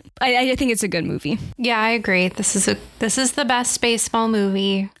in it. I think it's a good movie. Yeah, I agree. This is the best baseball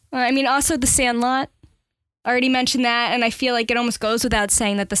movie. I mean, also The Sandlot. I already mentioned that, and I feel like it almost goes without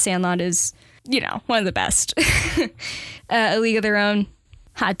saying that The Sandlot is, you know, one of the best. A League of Their Own.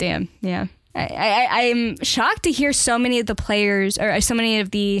 Hot damn. Yeah. I'm shocked to hear so many of the players, or so many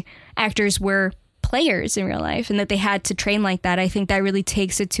of the actors were players in real life, and that they had to train like that. I think that really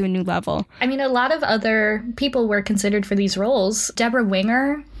takes it to a new level. I mean, a lot of other people were considered for these roles. Deborah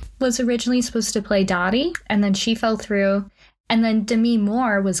Winger was originally supposed to play Dottie, and then she fell through. And then Demi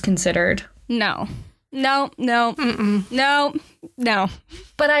Moore was considered. No. But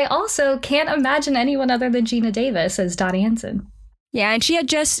I also can't imagine anyone other than Gina Davis as Dottie Hinson. Yeah, and she had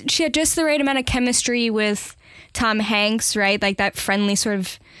just the right amount of chemistry with Tom Hanks, right? Like that friendly sort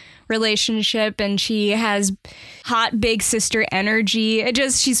of relationship, and she has hot big sister energy.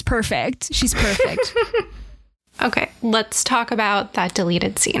 She's perfect. She's perfect. Okay, let's talk about that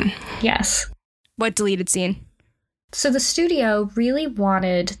deleted scene. Yes. What deleted scene? So the studio really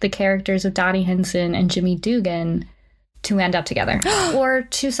wanted the characters of Dottie Hinson and Jimmy Dugan to end up together or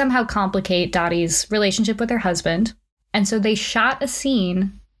to somehow complicate Dottie's relationship with her husband. And so they shot a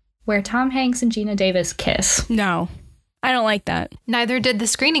scene where Tom Hanks and Gina Davis kiss. No, I don't like that. Neither did the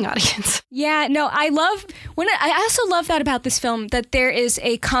screening audience. Yeah, no, I also love that about this film, that there is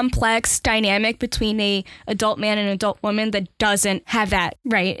a complex dynamic between a adult man and adult woman that doesn't have that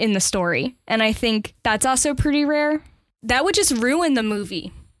right in the story. And I think that's also pretty rare. That would just ruin the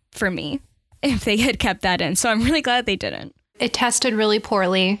movie for me. if they had kept that in. So I'm really glad they didn't. It tested really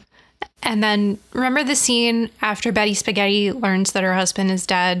poorly. And then remember the scene after Betty Spaghetti learns that her husband is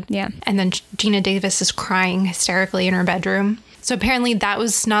dead? Yeah. And then Gina Davis is crying hysterically in her bedroom. So apparently that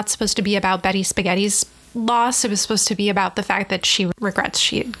was not supposed to be about Betty Spaghetti's loss. It was supposed to be about the fact that she regrets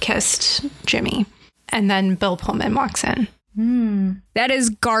she had kissed Jimmy. And then Bill Pullman walks in. That is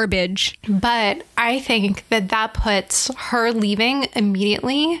garbage. But I think that puts her leaving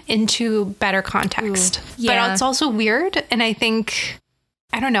immediately into better context. Yeah. But it's also weird. And I think,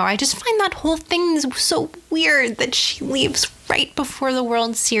 I don't know, I just find that whole thing so weird that she leaves right before the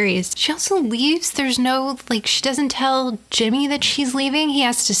World Series. She also leaves. There's no, like, she doesn't tell Jimmy that she's leaving. He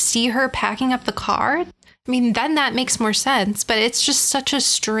has to see her packing up the car. I mean, then that makes more sense. But it's just such a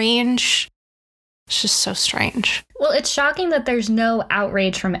strange... It's just so strange. Well, it's shocking that there's no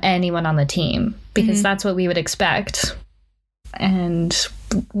outrage from anyone on the team, because that's what we would expect. And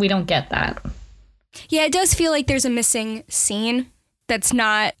we don't get that. Yeah, it does feel like there's a missing scene that's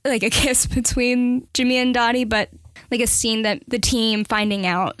not like a kiss between Jimmy and Dottie, but like a scene that the team finding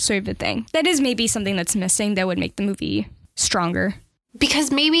out sort of a thing. That is maybe something that's missing that would make the movie stronger.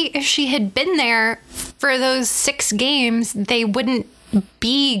 Because maybe if she had been there for those 6 games, they wouldn't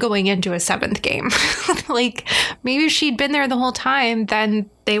be going into a 7th game. Like, maybe if she'd been there the whole time, then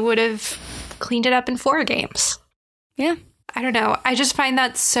they would have cleaned it up in 4 games. Yeah. I don't know. I just find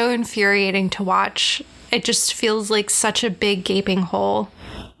that so infuriating to watch. It just feels like such a big gaping hole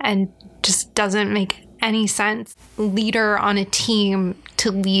and just doesn't make any sense. Leader on a team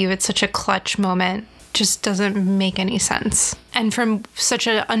to leave at such a clutch moment just doesn't make any sense. And from such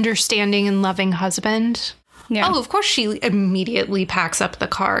an understanding and loving husband. Yeah. Oh, of course she immediately packs up the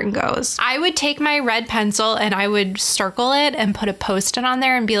car and goes. I would take my red pencil and I would circle it and put a Post-it on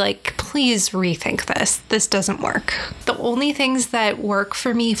there and be like, please rethink this. This doesn't work. The only things that work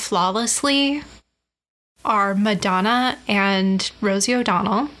for me flawlessly are Madonna and Rosie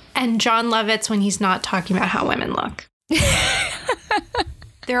O'Donnell and John Lovitz when he's not talking about how women look.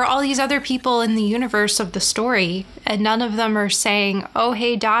 There are all these other people in the universe of the story, and none of them are saying, oh,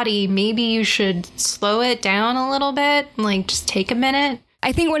 hey, Dottie, maybe you should slow it down a little bit, like just take a minute.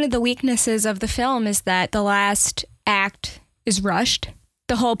 I think one of the weaknesses of the film is that the last act is rushed.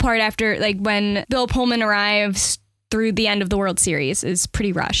 The whole part after, like, when Bill Pullman arrives through the end of the World Series is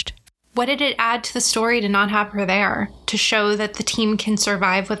pretty rushed. What did it add to the story to not have her there? To show that the team can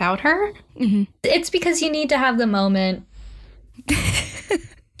survive without her? Mm-hmm. It's because you need to have the moment.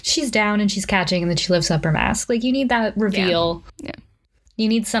 She's down and she's catching and then she lifts up her mask. Like, you need that reveal. Yeah. You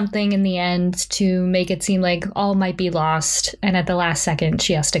need something in the end to make it seem like all might be lost, and at the last second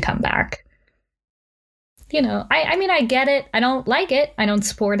she has to come back. You know, I mean, I get it. I don't like it. I don't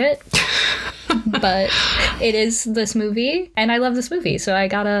support it. But it is this movie, and I love this movie, so I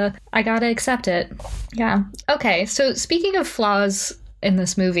gotta accept it. Yeah. Okay, so speaking of flaws in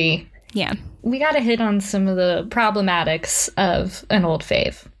this movie, yeah, we gotta hit on some of the problematics of an old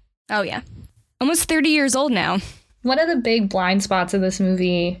fave. Oh, yeah. Almost 30 years old now. One of the big blind spots of this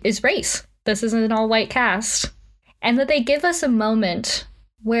movie is race. This is an all-white cast. And that they give us a moment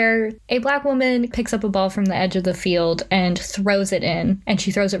where a black woman picks up a ball from the edge of the field and throws it in. And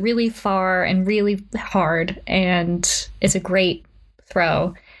she throws it really far and really hard. And it's a great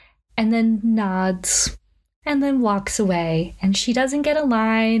throw. And then nods. And then walks away. And she doesn't get a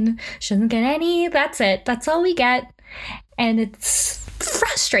line. She doesn't get any. That's it. That's all we get. And it's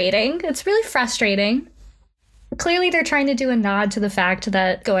frustrating. It's really frustrating. Clearly, they're trying to do a nod to the fact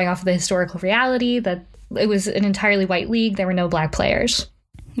that, going off of the historical reality, that it was an entirely white league. There were no black players.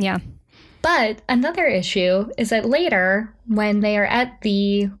 Yeah. But another issue is that later, when they are at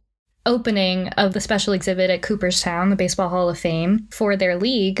the opening of the special exhibit at Cooperstown, the Baseball Hall of Fame, for their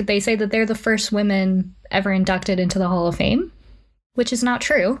league, they say that they're the first women ever inducted into the Hall of Fame, which is not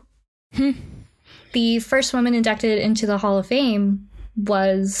true. The first woman inducted into the Hall of Fame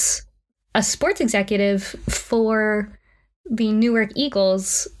was a sports executive for the Newark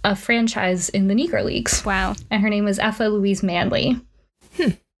Eagles, a franchise in the Negro Leagues. Wow. And her name was Effa Louise Manley.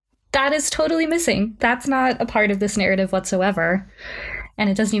 That is totally missing. That's not a part of this narrative whatsoever. And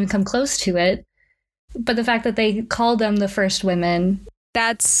it doesn't even come close to it. But the fact that they called them the first women.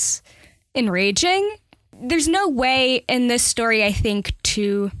 That's enraging. There's no way in this story, I think,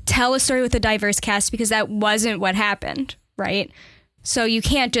 to tell a story with a diverse cast because that wasn't what happened, right? So you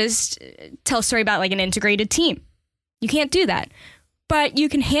can't just tell a story about like an integrated team. You can't do that. But you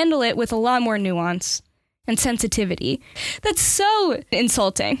can handle it with a lot more nuance and sensitivity. That's so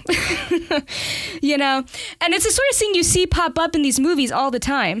insulting, you know? And it's the sort of thing you see pop up in these movies all the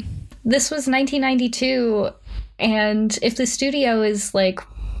time. This was 1992, and if the studio is like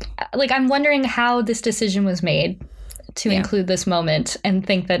like, I'm wondering how this decision was made to include this moment and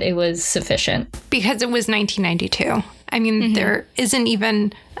think that it was sufficient. Because it was 1992. I mean, there isn't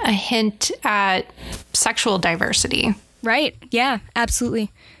even a hint at sexual diversity. Right. Yeah,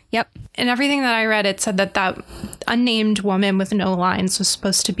 absolutely. Yep. In everything that I read, it said that that unnamed woman with no lines was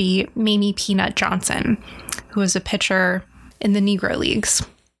supposed to be Mamie Peanut Johnson, who was a pitcher in the Negro Leagues.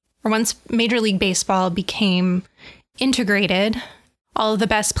 Once Major League Baseball became integrated, all of the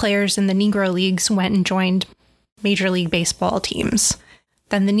best players in the Negro Leagues went and joined Major League Baseball teams.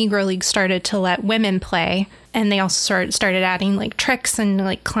 Then the Negro League started to let women play, and they also started adding like tricks and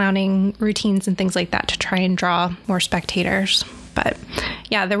like clowning routines and things like that to try and draw more spectators. But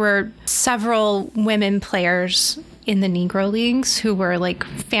yeah, there were several women players in the Negro Leagues who were like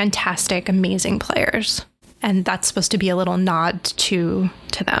fantastic, amazing players. And that's supposed to be a little nod to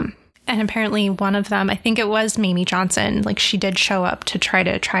them. And apparently one of them, I think it was Mamie Johnson, like she did show up to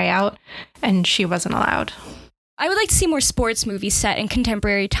try out, and she wasn't allowed. I would like to see more sports movies set in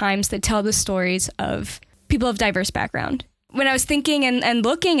contemporary times that tell the stories of people of diverse background. When I was thinking and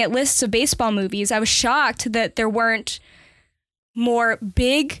looking at lists of baseball movies, I was shocked that there weren't more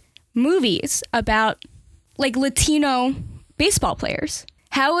big movies about like Latino baseball players.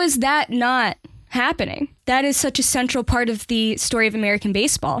 How is that not happening? That is such a central part of the story of American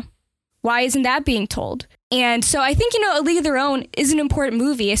baseball. Why isn't that being told? And so I think, A League of Their Own is an important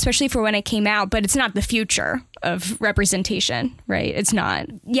movie, especially for when it came out, but it's not the future of representation, right? It's not.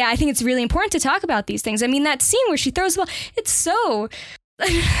 Yeah, I think it's really important to talk about these things. I mean, that scene where she throws the ball, it's so...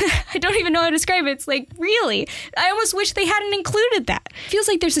 I don't even know how to describe it. It's like, really? I almost wish they hadn't included that. It feels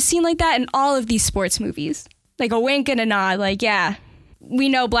like there's a scene like that in all of these sports movies. Like a wink and a nod, like, yeah, we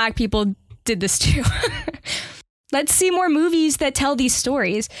know Black people did this too. Let's see more movies that tell these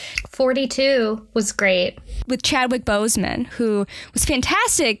stories. 42 was great. With Chadwick Boseman, who was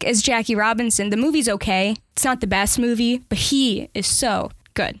fantastic as Jackie Robinson. The movie's okay. It's not the best movie, but he is so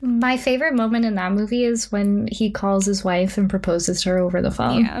good. My favorite moment in that movie is when he calls his wife and proposes to her over the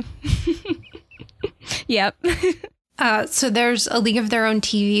phone. Yeah. Yep. So there's a League of Their Own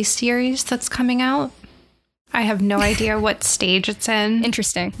TV series that's coming out. I have no idea what stage it's in.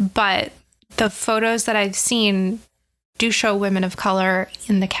 Interesting. But the photos that I've seen do show women of color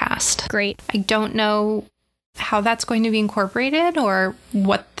in the cast. Great. I don't know how that's going to be incorporated or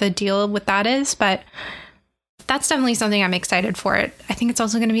what the deal with that is, but that's definitely something I'm excited for. I think it's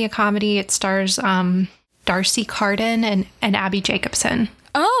also going to be a comedy. It stars Darcy Carden and Abby Jacobson.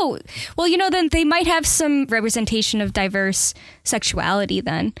 Oh, well, then they might have some representation of diverse sexuality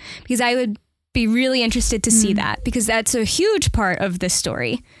then, because I would be really interested to see that, because that's a huge part of this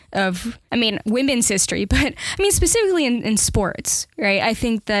story of, women's history, but specifically in sports, right? I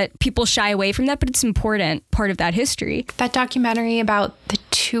think that people shy away from that, but it's an important part of that history. That documentary about the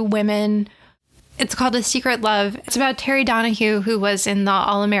two women, it's called A Secret Love. It's about Terry Donahue, who was in the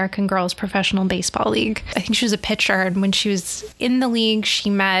All-American Girls Professional Baseball League. I think she was a pitcher, and when she was in the league, she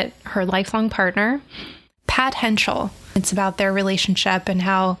met her lifelong partner, Pat Henschel. It's about their relationship and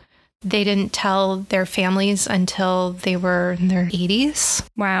how they didn't tell their families until they were in their 80s.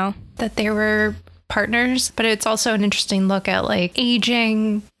 Wow. That they were partners. But it's also an interesting look at like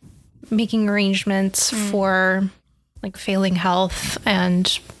aging, making arrangements for like failing health and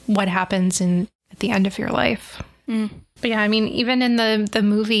what happens at the end of your life. But yeah, even in the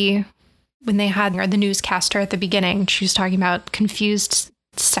movie, when they had the newscaster at the beginning, she was talking about confused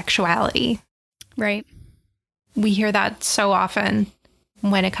sexuality. Right. We hear that so often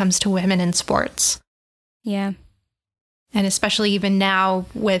when it comes to women in sports. Yeah. And especially even now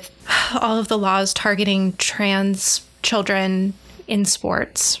with all of the laws targeting trans children in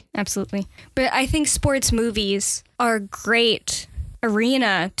sports. Absolutely. But I think sports movies are a great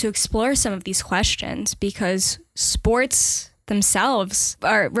arena to explore some of these questions, because sports themselves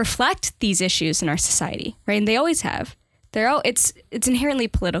reflect these issues in our society, right? And they always have. It's inherently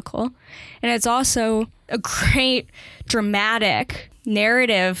political, and it's also a great dramatic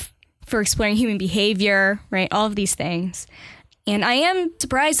narrative for exploring human behavior, right? All of these things. And I am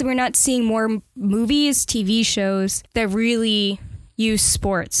surprised that we're not seeing more movies, TV shows that really use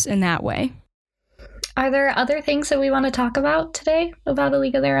sports in that way. Are there other things that we want to talk about today about A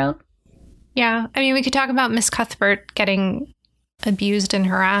League of Their Own? Yeah. We could talk about Miss Cuthbert getting abused and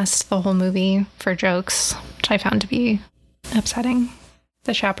harassed the whole movie for jokes, which I found to be upsetting.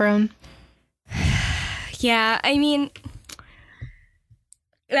 The chaperone. Yeah,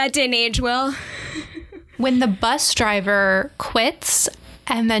 that didn't age well. When the bus driver quits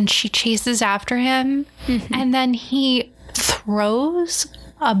and then she chases after him and then he throws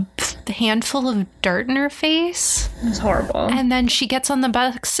a handful of dirt in her face. It's horrible. And then she gets on the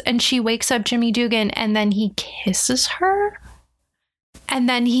bus and she wakes up Jimmy Dugan and then he kisses her. And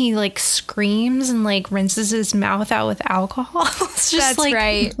then he like screams and like rinses his mouth out with alcohol. It's just That's like,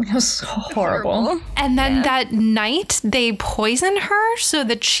 right. It was horrible. And then that night they poison her so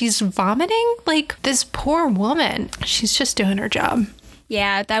that she's vomiting. Like, this poor woman, she's just doing her job.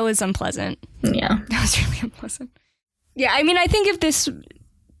 Yeah, that was unpleasant. Yeah. That was really unpleasant. Yeah, I mean, I think if this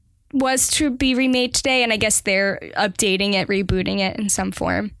was to be remade today, and I guess they're updating it, rebooting it in some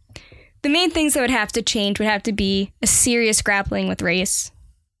form, the main things that would have to change would have to be a serious grappling with race.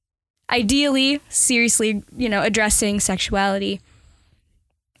 Ideally, seriously, addressing sexuality.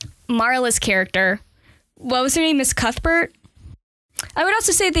 Marla's character, what was her name, Miss Cuthbert? I would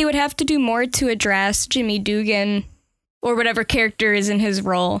also say they would have to do more to address Jimmy Dugan, or whatever character is in his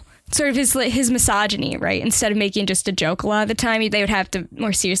role, sort of his misogyny, right? Instead of making just a joke a lot of the time, they would have to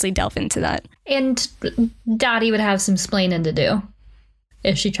more seriously delve into that. And Dottie would have some splaining to do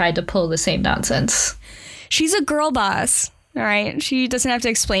if she tried to pull the same nonsense. She's a girl boss, all right? She doesn't have to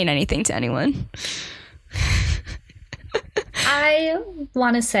explain anything to anyone. I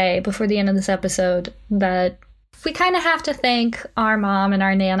want to say before the end of this episode that we kind of have to thank our mom and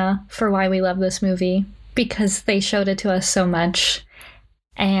our Nana for why we love this movie, because they showed it to us so much.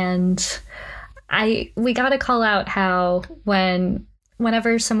 And we got to call out how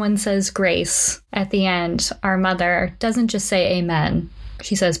whenever someone says grace at the end, our mother doesn't just say amen.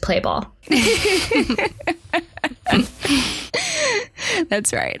 She says play ball.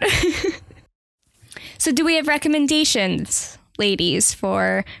 That's right. So do we have recommendations, ladies,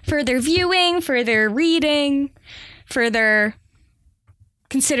 for further viewing, further reading, further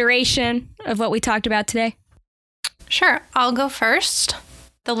consideration of what we talked about today? Sure, I'll go first.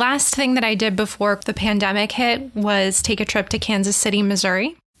 The last thing that I did before the pandemic hit was take a trip to Kansas City,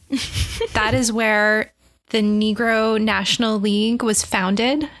 Missouri. That is where the Negro National League was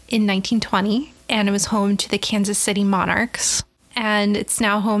founded in 1920, and it was home to the Kansas City Monarchs. And it's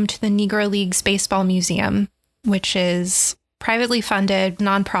now home to the Negro League's Baseball Museum, which is privately funded,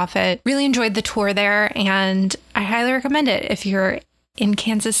 nonprofit. Really enjoyed the tour there, and I highly recommend it if you're in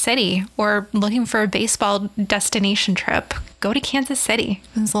Kansas City or looking for a baseball destination trip. Go to Kansas City.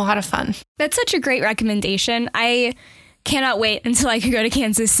 It was a lot of fun. That's such a great recommendation. I cannot wait until I can go to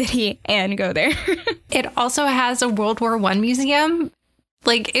Kansas City and go there. It also has a World War I museum.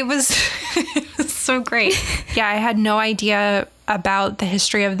 Like, it was, it was so great. Yeah, I had no idea about the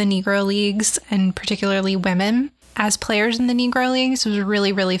history of the Negro Leagues, and particularly women as players in the Negro Leagues. It was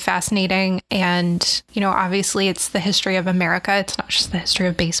really, really fascinating. And, obviously it's the history of America. It's not just the history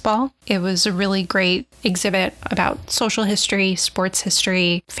of baseball. It was a really great exhibit about social history, sports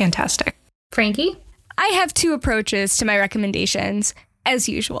history. Fantastic. Frankie? I have two approaches to my recommendations, as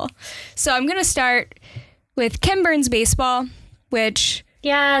usual. So I'm going to start with Ken Burns' Baseball, which...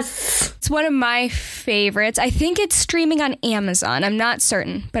 Yes. It's one of my favorites. I think it's streaming on Amazon. I'm not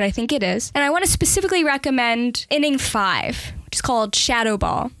certain, but I think it is. And I want to specifically recommend Inning 5, which is called Shadow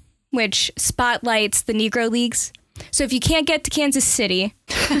Ball, which spotlights the Negro Leagues. So if you can't get to Kansas City,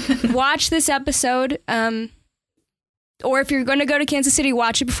 watch this episode. Or if you're going to go to Kansas City,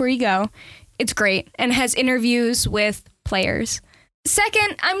 watch it before you go. It's great and has interviews with players.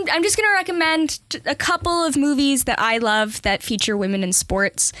 Second, I'm just going to recommend a couple of movies that I love that feature women in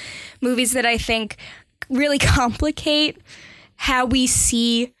sports. Movies that I think really complicate how we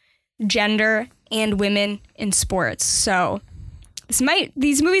see gender and women in sports. So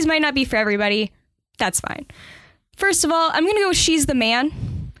these movies might not be for everybody. That's fine. First of all, I'm going to go with She's the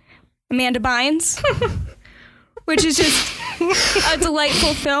Man, Amanda Bynes, which is just a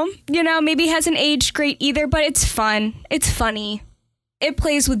delightful film. Maybe hasn't aged great either, but it's fun. It's funny. It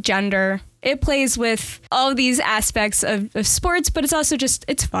plays with gender. It plays with all of these aspects of sports, but it's also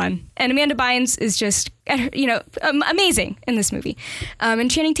it's fun. And Amanda Bynes is just, amazing in this movie.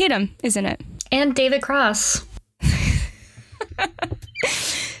 And Channing Tatum is in it. And David Cross.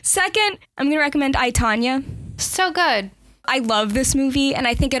 Second, I'm going to recommend I, Tonya. So good. I love this movie, and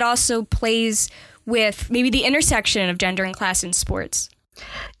I think it also plays with maybe the intersection of gender and class in sports.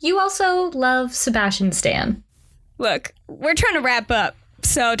 You also love Sebastian Stan. Look, we're trying to wrap up,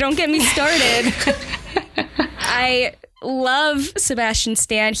 so don't get me started. I love Sebastian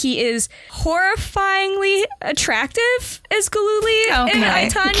Stan. He is horrifyingly attractive as Galooly in I,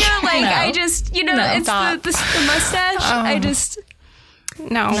 Tonya. Like, no. I just, it's the mustache.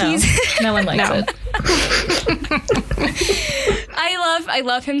 No. No one likes it. I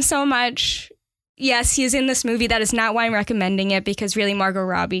love him so much. Yes, he is in this movie. That is not why I'm recommending it, because really Margot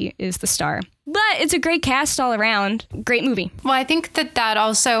Robbie is the star. But it's a great cast all around. Great movie. Well, I think that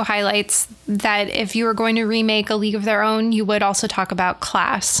also highlights that if you were going to remake A League of Their Own, you would also talk about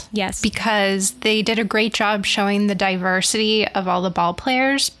class. Yes. Because they did a great job showing the diversity of all the ball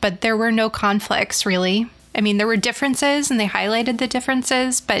players, but there were no conflicts, really. I mean, there were differences and they highlighted the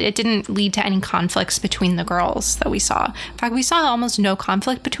differences, but it didn't lead to any conflicts between the girls that we saw. In fact, we saw almost no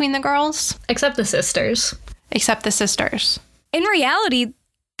conflict between the girls. Except the sisters. In reality,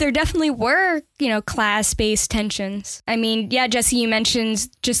 there definitely were, class-based tensions. I mean, yeah, Jesse, you mentioned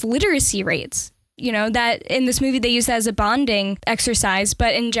just literacy rates. That in this movie they used that as a bonding exercise,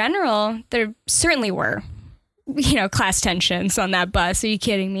 but in general, there certainly were, class tensions on that bus. Are you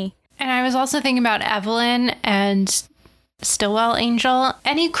kidding me? And I was also thinking about Evelyn and Stillwell Angel.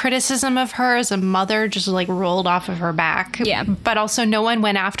 Any criticism of her as a mother just rolled off of her back. Yeah. But also no one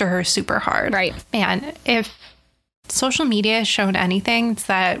went after her super hard. Right. Man, if social media has shown anything, it's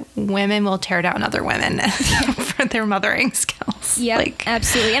that women will tear down other women for their mothering skills. Yeah,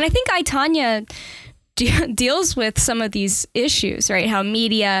 absolutely. And I think I, Tanya, deals with some of these issues, right? How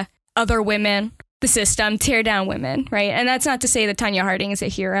media, other women, the system tear down women, right? And that's not to say that Tanya Harding is a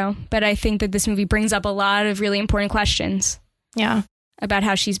hero, but I think that this movie brings up a lot of really important questions. Yeah. About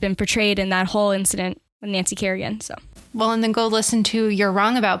how she's been portrayed in that whole incident with Nancy Kerrigan. So. Well, and then go listen to You're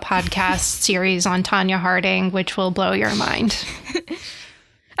Wrong About podcast series on Tanya Harding, which will blow your mind.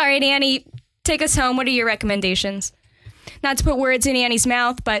 All right, Annie, take us home. What are your recommendations? Not to put words in Annie's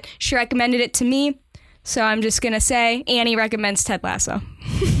mouth, but she recommended it to me. So I'm just going to say Annie recommends Ted Lasso.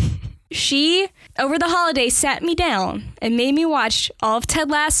 She, over the holidays, sat me down and made me watch all of Ted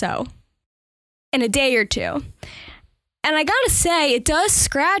Lasso in a day or two. And I gotta say, it does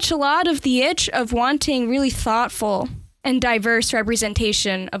scratch a lot of the itch of wanting really thoughtful and diverse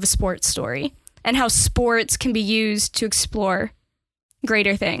representation of a sports story and how sports can be used to explore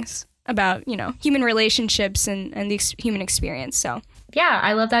greater things about, human relationships and the human experience. So. Yeah,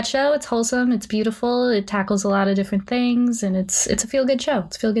 I love that show. It's wholesome. It's beautiful. It tackles a lot of different things, and it's a feel-good show.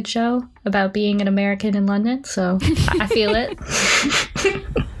 It's a feel-good show about being an American in London, so I feel it.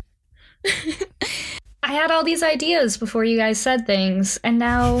 I had all these ideas before you guys said things, and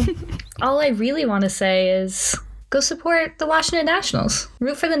now all I really want to say is go support the Washington Nationals.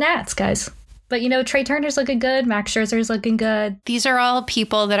 Root for the Nats, guys. But, Trey Turner's looking good. Max Scherzer's looking good. These are all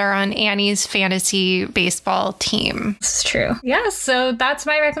people that are on Annie's fantasy baseball team. This is true. Yeah, so that's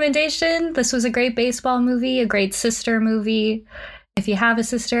my recommendation. This was a great baseball movie, a great sister movie. If you have a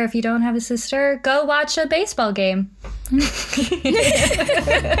sister, if you don't have a sister, go watch a baseball game.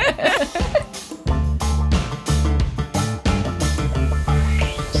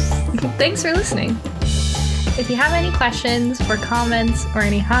 Thanks for listening. If you have any questions or comments or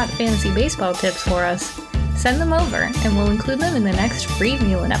any hot fantasy baseball tips for us, send them over and we'll include them in the next Free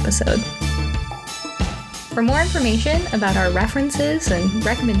Viewin' episode. For more information about our references and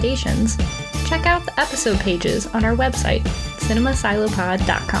recommendations, check out the episode pages on our website,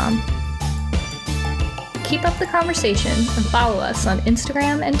 cinemasylopod.com. Keep up the conversation and follow us on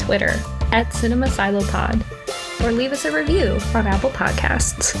Instagram and Twitter @cinemasylopod, or leave us a review on Apple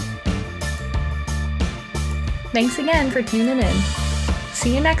Podcasts. Thanks again for tuning in.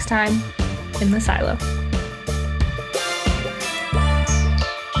 See you next time in the Silo.